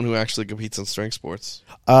off to someone who actually competes in strength sports?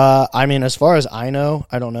 I mean, as far as I know,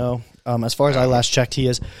 I don't know. As far as I last checked, he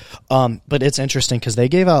is. But it's interesting because they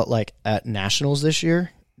gave out like at nationals this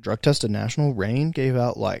year, drug tested national. Reign gave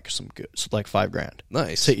out like some good, like $5,000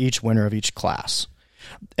 Nice. to each winner of each class,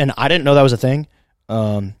 and I didn't know that was a thing.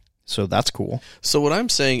 So that's cool. So what I'm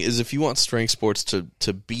saying is, if you want strength sports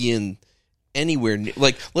to be in anywhere near,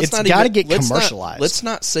 like, It's gotta get commercialized. Let's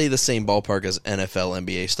not say the same ballpark as NFL,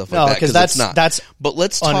 NBA stuff No, like that, 'cause because it's not. that's But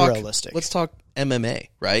let's talk unrealistic. Let's talk MMA,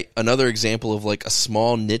 right? Another example of like a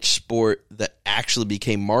small niche sport that actually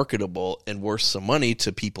became marketable and worth some money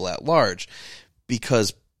to people at large,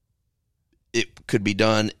 because it could be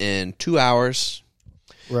done in 2 hours.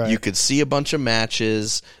 right. You could see a bunch of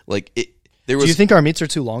matches. Like it, there was. Do you think our meets are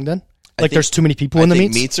too long then? Like think- there's too many people I in the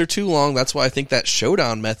think meets? are too long. That's why I think that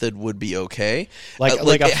showdown method would be okay. Like a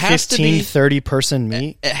it has to 15, be, 30 person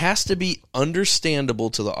meet? it has to be understandable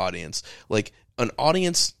to the audience. Like an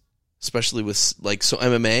audience, especially with like so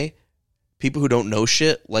MMA, people who don't know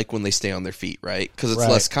shit like when they stay on their feet, right? Because it's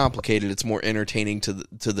Right. less complicated. It's more entertaining to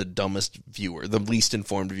the dumbest viewer, the least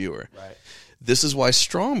informed viewer. Right. This is why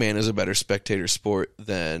strongman is a better spectator sport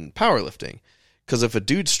than powerlifting. Because if a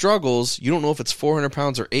dude struggles, you don't know if it's 400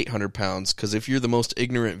 pounds or 800 pounds. Because if you're the most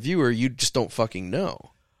ignorant viewer, you just don't fucking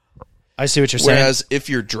know. I see what you're saying. Whereas if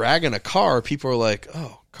you're dragging a car, people are like,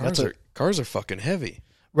 "Oh, cars That's are fucking heavy."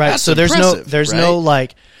 Right. That's So there's impressive, no right?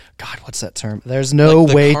 like, God, what's that term? There's no Like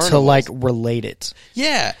the way to carnivals. like relate it.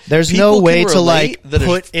 Yeah, There's people no can way to relate like that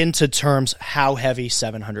put into terms how heavy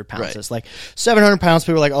 700 pounds Right. is. Like 700 pounds,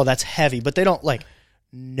 people are like, oh, that's heavy, but they don't like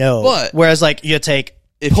know. But- Whereas like you take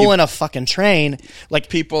If pulling a fucking train, like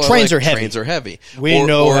people trains are, are like, heavy. Trains are heavy. We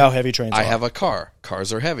know how heavy trains I are. have a car.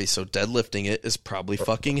 Cars are heavy, so deadlifting it is probably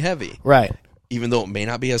fucking heavy. Right. Even though it may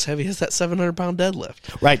not be as heavy as that 700-pound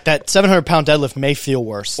deadlift. Right. That 700 pound deadlift may feel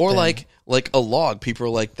worse. Or than- like a log. People are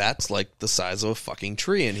like, that's like the size of a fucking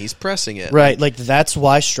tree, and he's pressing it. Right, like that's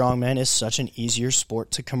why strongman is such an easier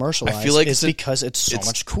sport to commercialize. I feel like it's because it's so it's-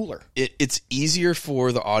 much cooler. It's easier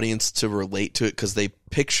for the audience to relate to it because they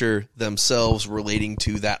picture themselves relating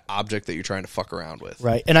to that object that you're trying to fuck around with.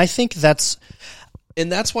 Right, and I think that's And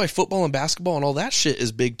that's why football and basketball and all that shit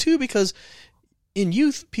is big too, because in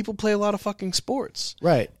youth, people play a lot of fucking sports.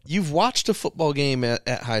 right. You've watched a football game at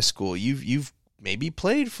high school. You've maybe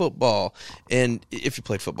played football. And if you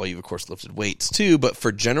played football, you've of course lifted weights too. But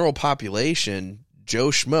for general population, Joe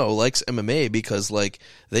Schmo likes MMA because like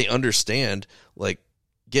they understand like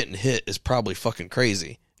getting hit is probably fucking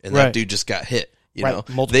crazy. And that Right. dude just got hit. You Right, know,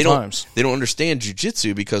 multiple times. They don't understand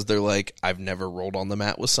jiu-jitsu because they're like, I've never rolled on the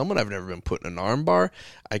mat with someone. I've never been put in an arm bar.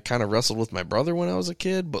 I kind of wrestled with my brother when I was a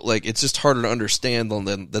kid, but like it's just harder to understand than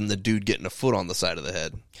the dude getting a foot on the side of the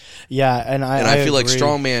head. Yeah, and I feel like agree.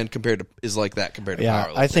 strongman is like that compared to Yeah,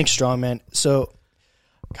 powerlifting. I think strongman. So,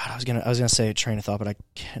 God, I was gonna say a train of thought, but I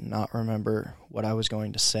cannot remember what I was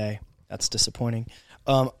going to say. That's disappointing.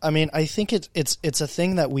 I mean, I think it's a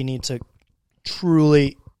thing that we need to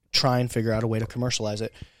truly try and figure out a way to commercialize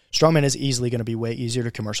it. Strongman is easily going to be way easier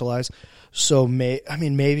to commercialize. So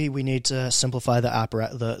maybe we need to simplify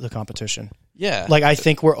the competition. Yeah. Like I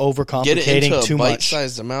think we're Get it overcomplicating into a too much.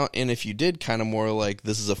 bite-sized amount, and if you did, kind of more like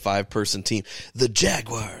this is a 5-person team. The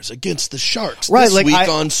Jaguars against the Sharks. Right, This like week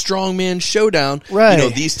on Strongman Showdown. Right. You know,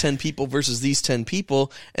 these 10 people versus these 10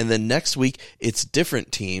 people, and then next week it's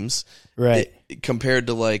different teams. Right. Compared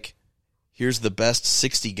to like, here's the best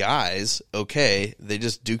 60 guys. Okay, they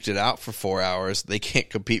just duked it out for 4 hours. They can't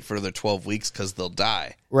compete for another 12 weeks because they'll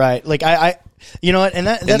die. Right. Like I you know what? And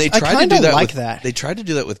that's, And they I tried to kind do of that like with, that. They tried to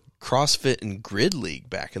do that with CrossFit and Grid League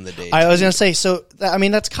back in the day. I was going to say, so, I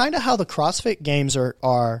mean, that's kind of how the CrossFit games are.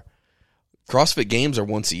 CrossFit games are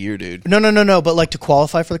once a year, dude. No, but like to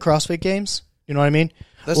qualify for the CrossFit games, you know what I mean?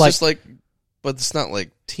 That's like, just like, but it's not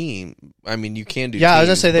like team. I mean, you can do yeah, teams, I was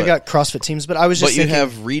going to say they've but, got CrossFit teams, but I was just but you thinking,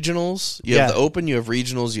 have regionals, you have Yeah. the open, you have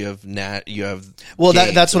regionals, you have you have well,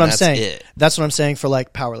 games, that's what and I'm saying. it. That's what I'm saying for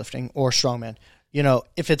like powerlifting or strongman. You know,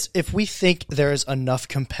 if we think there's enough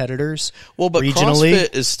competitors, Well, but regionally,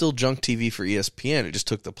 CrossFit is still junk TV for ESPN. It just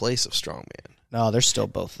took the place of Strongman. no, they're still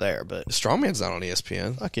both there, but Strongman's not on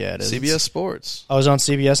ESPN. fuck yeah, it is. CBS Sports. I was on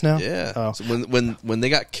CBS now. Yeah. Oh. So when they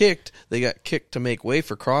got kicked to make way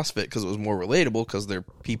for CrossFit because it was more relatable because they're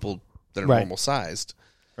people that are Right. normal sized.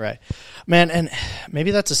 Right, man, and maybe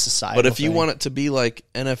that's a societal But if you thing. want it to be like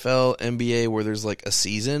NFL, NBA, where there's like a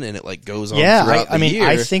season and it like goes on yeah, throughout the year.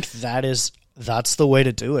 I think that's the way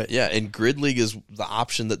to do it. Yeah, and Grid League is the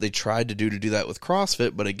option that they tried to do that with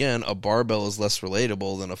CrossFit, but again, a barbell is less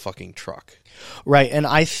relatable than a fucking truck. Right, and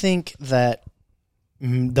I think that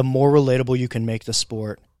the more relatable you can make the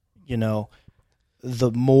sport, you know, the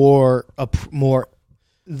more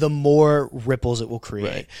ripples it will create.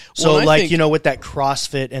 Right. So, Well, I like, think- you know, with that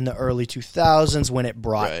CrossFit in the early 2000s when it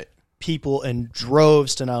brought Right. people in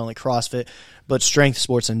droves to not only CrossFit, but strength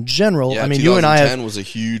sports in general. Yeah, I mean, you and I 2010 was a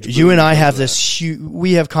huge. you boom and I because have of that. this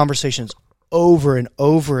we have conversations over and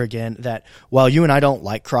over again that while you and I don't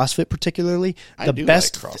like CrossFit particularly, I the do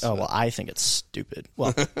best like CrossFit. oh well, I think it's stupid.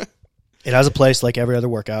 Well, it has a place like every other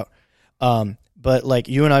workout. But like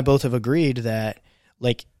you and I both have agreed that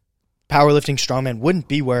like powerlifting strongman wouldn't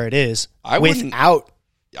be where it is I wouldn't- without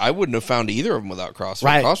I wouldn't have found either of them without CrossFit.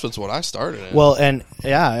 Right. CrossFit's what I started in. well, and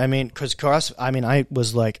yeah, I mean, because I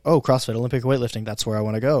was like, oh, CrossFit, Olympic weightlifting, that's where I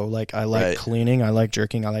want to go. Like, I like Right. cleaning, I like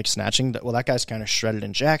jerking, I like snatching. Well, that guy's kind of shredded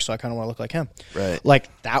and jacked, so I kind of want to look like him. Right. Like,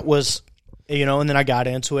 that was, you know, and then I got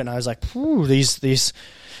into it, and I was like, "Phew, these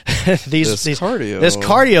cardio. this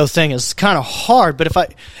cardio thing is kind of hard.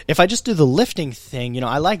 But if I just do the lifting thing, you know,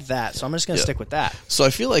 I like that, so I'm just gonna stick with that. So I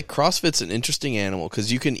feel like CrossFit's an interesting animal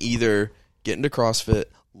because you can either get into CrossFit,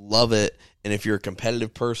 love it, and if you're a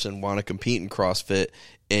competitive person, want to compete in CrossFit,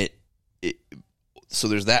 so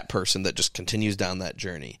there's that person that just continues down that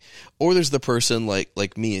journey. Or there's the person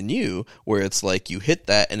like me and you, where it's like you hit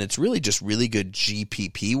that and it's really just really good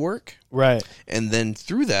GPP work. Right. And then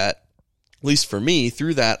through that, at least for me,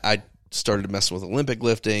 through that, I started messing with Olympic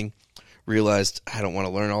lifting, realized I don't want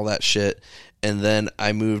to learn all that shit. And then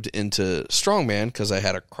I moved into strongman because I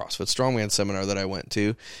had a CrossFit strongman seminar that I went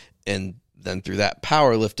to. And then through that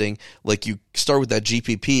powerlifting, like you start with that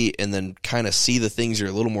GPP and then kind of see the things you're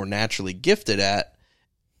a little more naturally gifted at.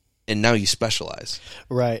 And now you specialize.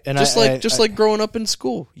 Right. And Just like growing up in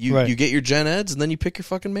school. Right. You get your gen eds and then you pick your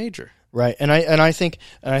fucking major. Right, and I think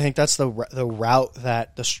that's the route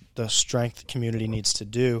that the strength community needs to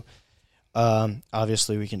do.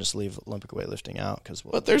 Obviously, we can just leave Olympic weightlifting out because.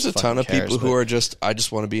 But there's a ton of people who are just I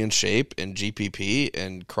just want to be in shape, and GPP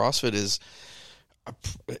and CrossFit is.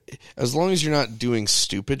 As long as you're not doing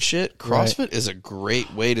stupid shit, CrossFit is a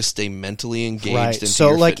great way to stay mentally engaged into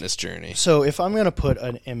your fitness journey. So if I'm going to put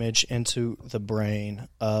an image into the brain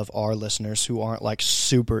of our listeners who aren't like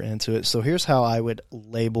super into it, so here's how I would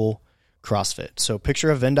label CrossFit. So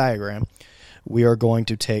picture a Venn diagram. We are going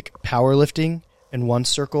to take powerlifting in one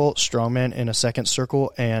circle, strongman in a second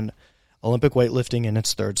circle, and Olympic weightlifting in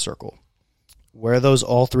its third circle. Where those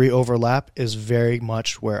all three overlap is very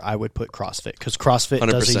much where I would put CrossFit, because CrossFit 100%.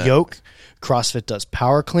 does a yoke, CrossFit does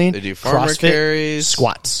power clean, They do farmer CrossFit carries.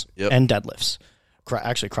 squats, Yep. and deadlifts.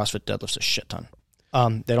 Actually, CrossFit deadlifts a shit ton.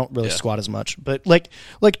 They don't really Yeah. squat as much, but like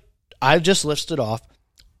I just listed off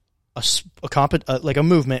a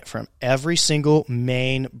movement from every single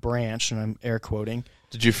main branch, and I'm air quoting.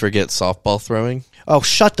 Did you forget softball throwing? Oh,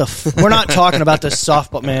 shut the! We're not talking about this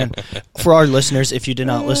softball, man. For our listeners, if you did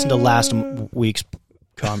not listen to last week's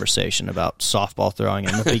conversation about softball throwing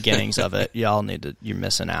and the beginnings of it, y'all need to. You're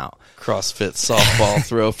missing out. CrossFit softball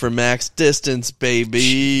throw for max distance,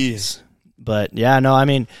 baby. But yeah, no, I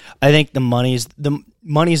mean, I think the money's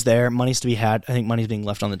there, money's to be had. I think money's being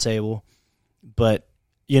left on the table. But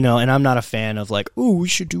you know, and I'm not a fan of like, oh, we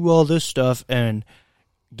should do all this stuff and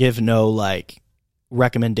give no like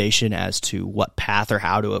recommendation as to what path or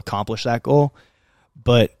how to accomplish that goal.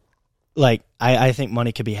 But like I think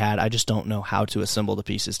money could be had. I just don't know how to assemble the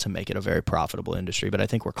pieces to make it a very profitable industry, but I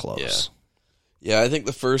think we're close. Yeah, I think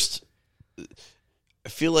I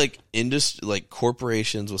feel like like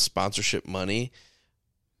corporations with sponsorship money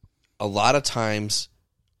a lot of times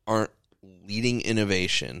aren't leading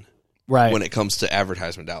innovation Right. when it comes to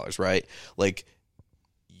advertisement dollars, right? Like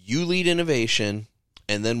you lead innovation,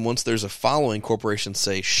 and then once there's a following, corporations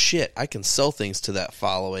say, shit, I can sell things to that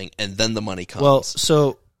following, and then the money comes. Well,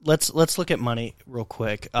 so let's look at money real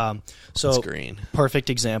quick. So It's green. Perfect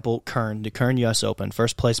example, the Kern US Open,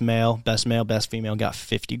 first place male, best female got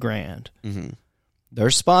 $50,000. Mm-hmm. Their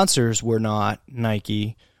sponsors were not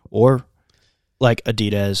Nike or like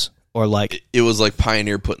Adidas or like It was like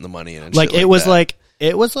Pioneer putting the money in. And like shit it was that. like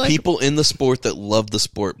it was like people in the sport that love the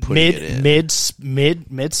sport putting it in.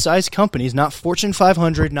 mid-sized companies, not Fortune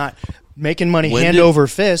 500, not making money When hand did- over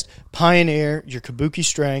fist. Pioneer, your Kabuki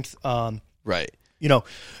Strength, Right, you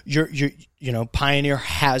know, Pioneer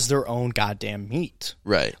has their own goddamn meat.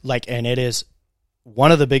 right. Like, and it is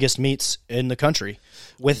one of the biggest meets in the country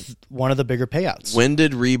with one of the bigger payouts. When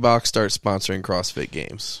did Reebok start sponsoring CrossFit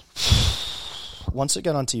Games? Once it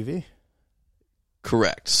got on TV.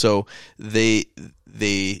 Correct. So they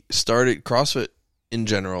started CrossFit in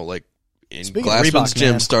general, like in Glassman's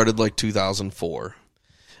gym, started like 2004.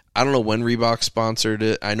 I don't know when Reebok sponsored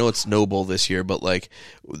it. I know it's Noble this year, but like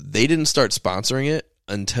they didn't start sponsoring it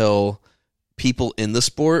until people in the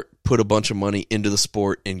sport put a bunch of money into the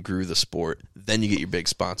sport and grew the sport. Then you get your big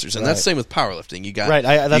sponsors, and that's the same with powerlifting. You got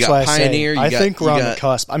That's why Pioneer. I think we're on the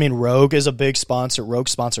cusp. I mean, Rogue is a big sponsor. Rogue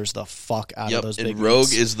sponsors the fuck out of those big. And Rogue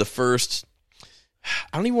meets. is the first.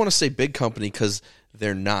 I don't even want to say big company because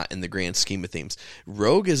they're not in the grand scheme of things.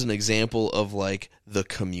 Rogue is an example of like the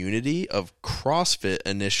community of CrossFit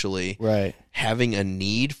initially having a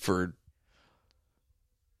need for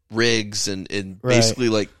rigs and basically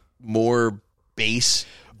like more base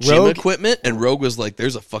gym equipment, and Rogue was like,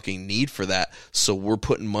 there's a fucking need for that, so we're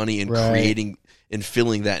putting money in creating and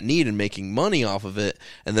filling that need and making money off of it,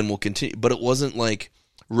 and then we'll continue. But it wasn't like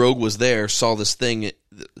Rogue was there, saw this thing.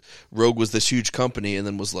 Rogue was this huge company, and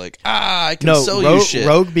then was like, I can sell you shit.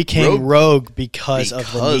 Rogue became Rogue because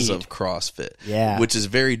of the need. Of CrossFit, which is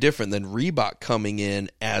very different than Reebok coming in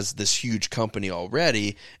as this huge company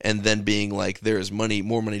already, and then being like, there is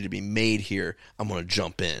more money to be made here. I'm going to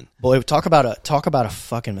jump in. Boy, talk about a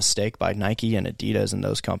fucking mistake by Nike and Adidas and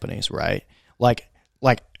those companies, right? Like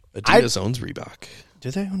Adidas owns Reebok.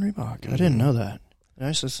 Do they own Reebok? I didn't know that.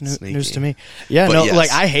 That's just news to me. Yeah, but yes.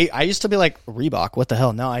 Like I used to be like, Reebok, what the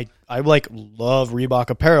hell? Now I like love Reebok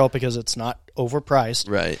apparel because it's not overpriced.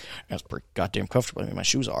 Right. It's pretty goddamn comfortable. I mean, my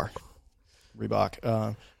shoes are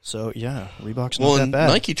Reebok. So yeah, Reebok's not that bad.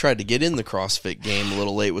 Nike tried to get in the CrossFit game a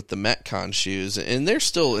little late with the Metcon shoes, and they're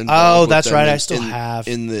still involved. Oh, that's right. I still have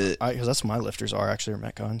in the because that's what my lifters are actually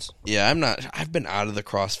Metcons. Yeah, I'm not. I've been out of the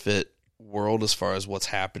CrossFit world as far as what's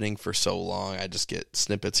happening for so long. I just get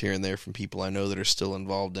snippets here and there from people I know that are still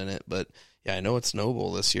involved in it. But yeah, I know it's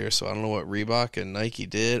Noble this year, so I don't know what Reebok and Nike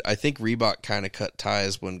did. I think Reebok kind of cut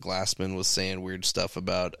ties when Glassman was saying weird stuff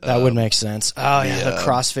about that would make sense. Oh yeah, the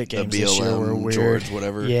CrossFit games this year were weird. George,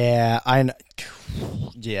 whatever. Yeah, I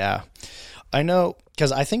know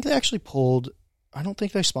because I think they actually pulled. I don't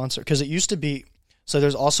think they sponsored because it used to be. So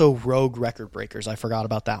there's also Rogue Record Breakers. I forgot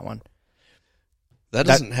about that one. That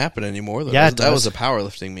doesn't happen anymore, though. Yeah, that was a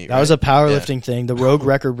powerlifting meet. That was a powerlifting thing. The Rogue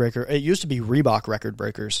Record Breaker. It used to be Reebok Record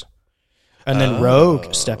Breakers, and then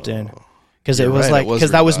Rogue stepped in because it was like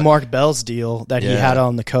because that was Mark Bell's deal that he had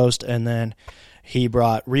on the coast, and then he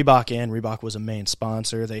brought Reebok in. Reebok was a main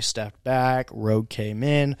sponsor. They stepped back. Rogue came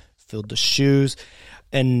in, filled the shoes,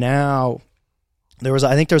 and now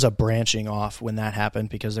I think there was a branching off when that happened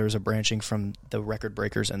because there was a branching from the Record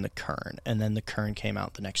Breakers and the Kern, and then the Kern came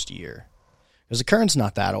out the next year. Because the Kern's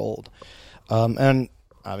not that old. And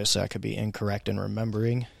obviously I could be incorrect in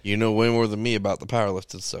remembering. You know way more than me about the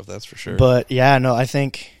powerlifting stuff, that's for sure. But yeah, no, I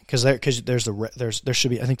think because there should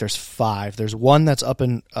be, I think there's 5. There's one that's up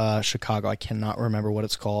in Chicago. I cannot remember what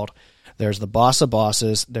it's called. There's the Boss of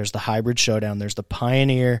Bosses. There's the Hybrid Showdown. There's the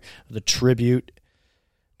Pioneer, the Tribute.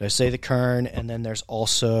 Did I say the Kern? And then there's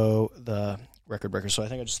also the Record Breaker. So I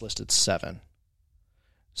think I just listed 7.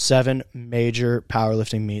 7 major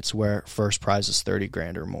powerlifting meets where first prize is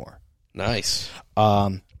 $30,000 or more. Nice.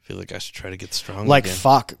 I feel like I should try to get strong. Like again.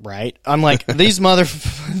 Fuck, right? I'm like these the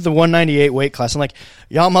 198 weight class. I'm like,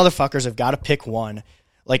 y'all motherfuckers have got to pick one.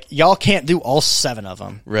 Like y'all can't do all 7 of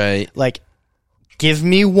them, right? Like, give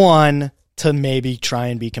me one to maybe try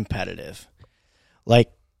and be competitive. Like,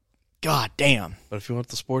 god damn. But if you want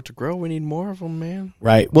the sport to grow, we need more of them, man.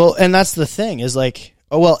 Right. Well, and that's the thing is like,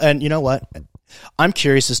 and you know what? I'm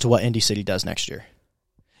curious as to what Indy City does next year.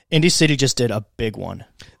 Indy City just did a big one.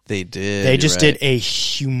 They did. They just did a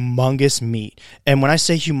humongous meet. And when I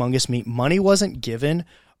say humongous meet, money wasn't given,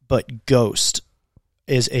 but Ghost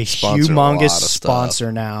is a humongous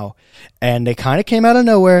sponsor now. And they kind of came out of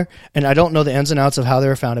nowhere. And I don't know the ins and outs of how they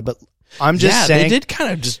were founded, but I'm just saying. They did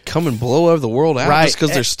kind of just come and blow over the world out just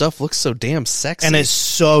because their stuff looks so damn sexy. And it's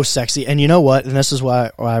so sexy. And you know what? And this is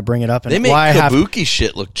why I bring it up. And they make kabuki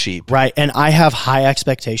shit look cheap. Right. And I have high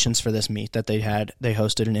expectations for this meet that they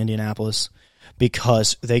hosted in Indianapolis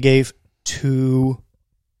because they gave 2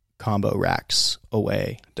 combo racks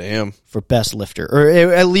away. Damn. For best lifter. Or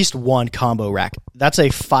at least 1 combo rack. That's a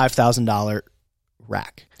 $5,000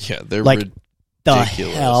 rack. Yeah, they're like, ridiculous.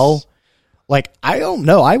 The hell? Like, I don't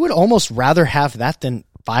know. I would almost rather have that than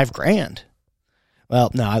 $5,000. Well,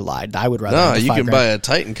 no, I lied. I would rather. No, have the you can $5,000. buy a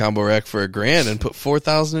Titan combo rack for $1,000 and put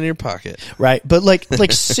 4,000 in your pocket. Right, but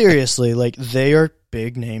like seriously, like they are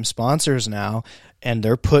big name sponsors now, and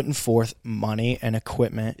they're putting forth money and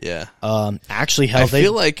equipment. Yeah. Actually, hell, I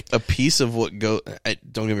feel like a piece of what don't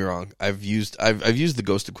get me wrong. I've used the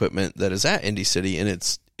Ghost equipment that is at Indy City, and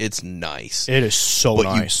it's nice. it is so But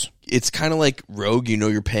nice. It's kind of like Rogue. You know,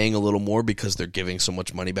 you're paying a little more because they're giving so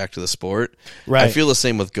much money back to the sport. Right. I feel the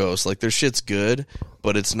same with Ghost. Like their shit's good,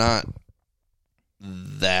 but it's not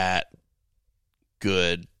that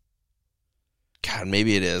good. God,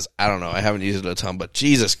 maybe it is. I don't know. I haven't used it a ton, but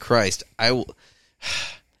Jesus Christ, I don't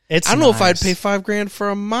know if I'd pay $5,000 for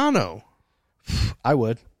a mono. I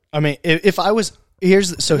would. I mean, if I was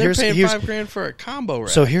here's They're paying $5,000 for a combo rack.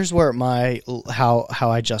 So here's where how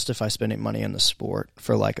I justify spending money in the sport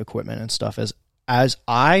for like equipment and stuff is, as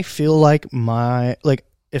I feel like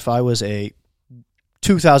if I was a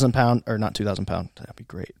 2,000 pound, or not 2,000 pound, that'd be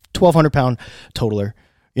great, 1,200 pound totaler.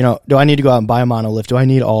 You know, do I need to go out and buy a monolift? Do I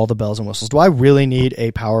need all the bells and whistles? Do I really need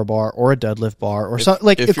a power bar or a deadlift bar or something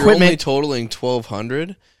like if equipment? you're only totaling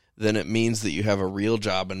 1,200, then it means that you have a real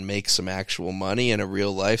job and make some actual money in a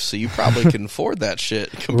real life, so you probably can afford that shit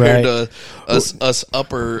compared to us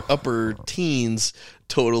upper teens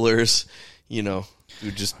totalers, you know,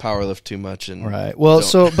 who just powerlift too much and right. Well,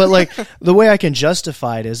 don't. but like the way I can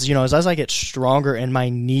justify it is, you know, as I get stronger and my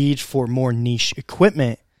need for more niche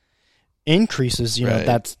equipment increases, you know,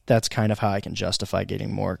 Right. that's kind of how I can justify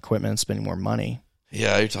getting more equipment and spending more money.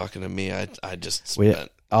 Yeah, you're talking to me. I just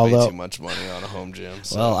spent way too much money on a home gym.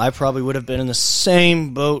 So. Well, I probably would have been in the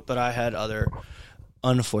same boat, but I had other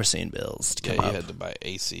unforeseen bills to come you up. had to buy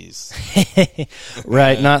ACs.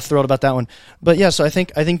 Right, not thrilled about that one. But yeah, so I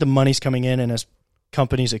think the money's coming in, and as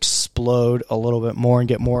companies explode a little bit more and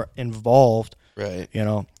get more involved, Right. you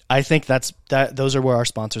know, I think those are where our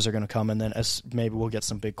sponsors are going to come, and then as maybe we'll get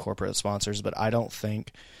some big corporate sponsors. But I don't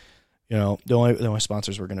think, you know, the only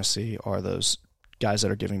sponsors we're going to see are those guys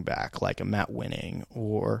that are giving back, like a Matt Winning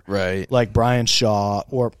or Right. like Brian Shaw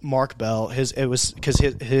or Mark Bell.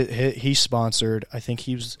 He sponsored. I think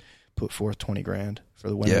he was put forth $20,000 for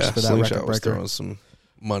the winners for that Slingshot record was breaker. throwing some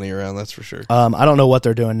money around, that's for sure. I don't know what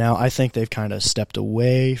they're doing now. I think they've kind of stepped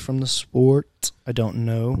away from the sport. I don't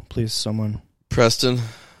know. Please, someone. Preston,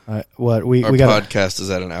 What we our got? podcast is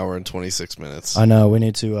at 1 hour and 26 minutes. I know we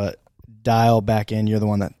need to dial back in. You're the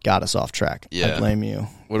one that got us off track. Yeah. I blame you.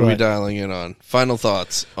 What are we dialing in on? Final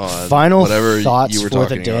thoughts on Final whatever thoughts you were for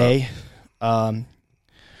talking the day.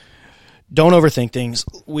 Don't overthink things.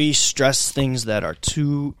 We stress things that are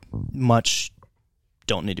too much.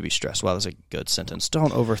 Don't need to be stressed. Wow, that's a good sentence.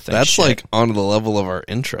 Don't overthink. That's shit. like on the level of our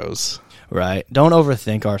intros. Right. Don't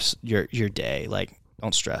overthink your day. Like,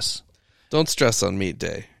 don't stress. Don't stress on meet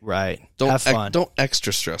day. Right. Don't have fun. Don't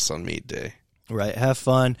extra stress on meet day. Right. Have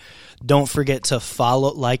fun. Don't forget to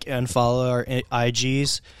follow, and follow our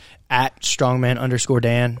IGs at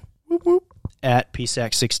strongman_Dan, at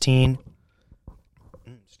PSAC16.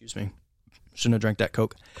 Excuse me. Shouldn't have drank that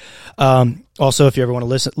Coke. Also, if you ever want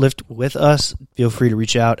to lift with us, feel free to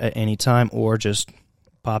reach out at any time or just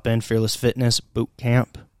pop in Fearless Fitness Boot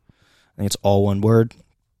Camp. I think it's all one word.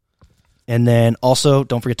 And then also,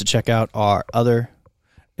 don't forget to check out our other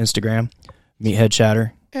Instagram, Meathead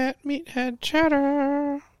Chatter. At Meathead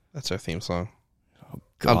Chatter. That's our theme song.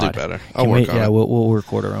 God. I'll do better. I'll work on it. We'll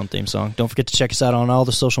record our own theme song. Don't forget to check us out on all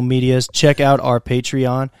the social medias. Check out our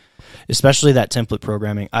Patreon, especially that template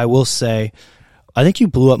programming. I will say, I think you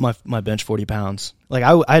blew up my bench 40 pounds. Like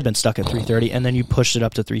I had been stuck at 330, and then you pushed it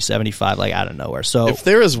up to 375, like out of nowhere. So if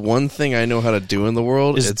there is one thing I know how to do in the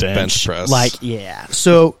world, it's bench press. Like, yeah.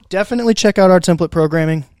 So definitely check out our template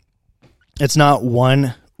programming. It's not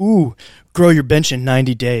one, grow your bench in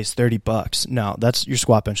 90 days, $30. No, that's your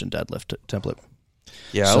squat, bench, and deadlift template.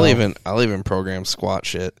 Yeah, So- I'll even program squat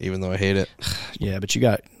shit, even though I hate it. Yeah, but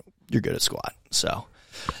you're good at squat. So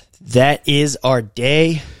that is our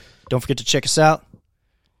day. Don't forget to check us out.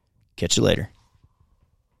 Catch you later.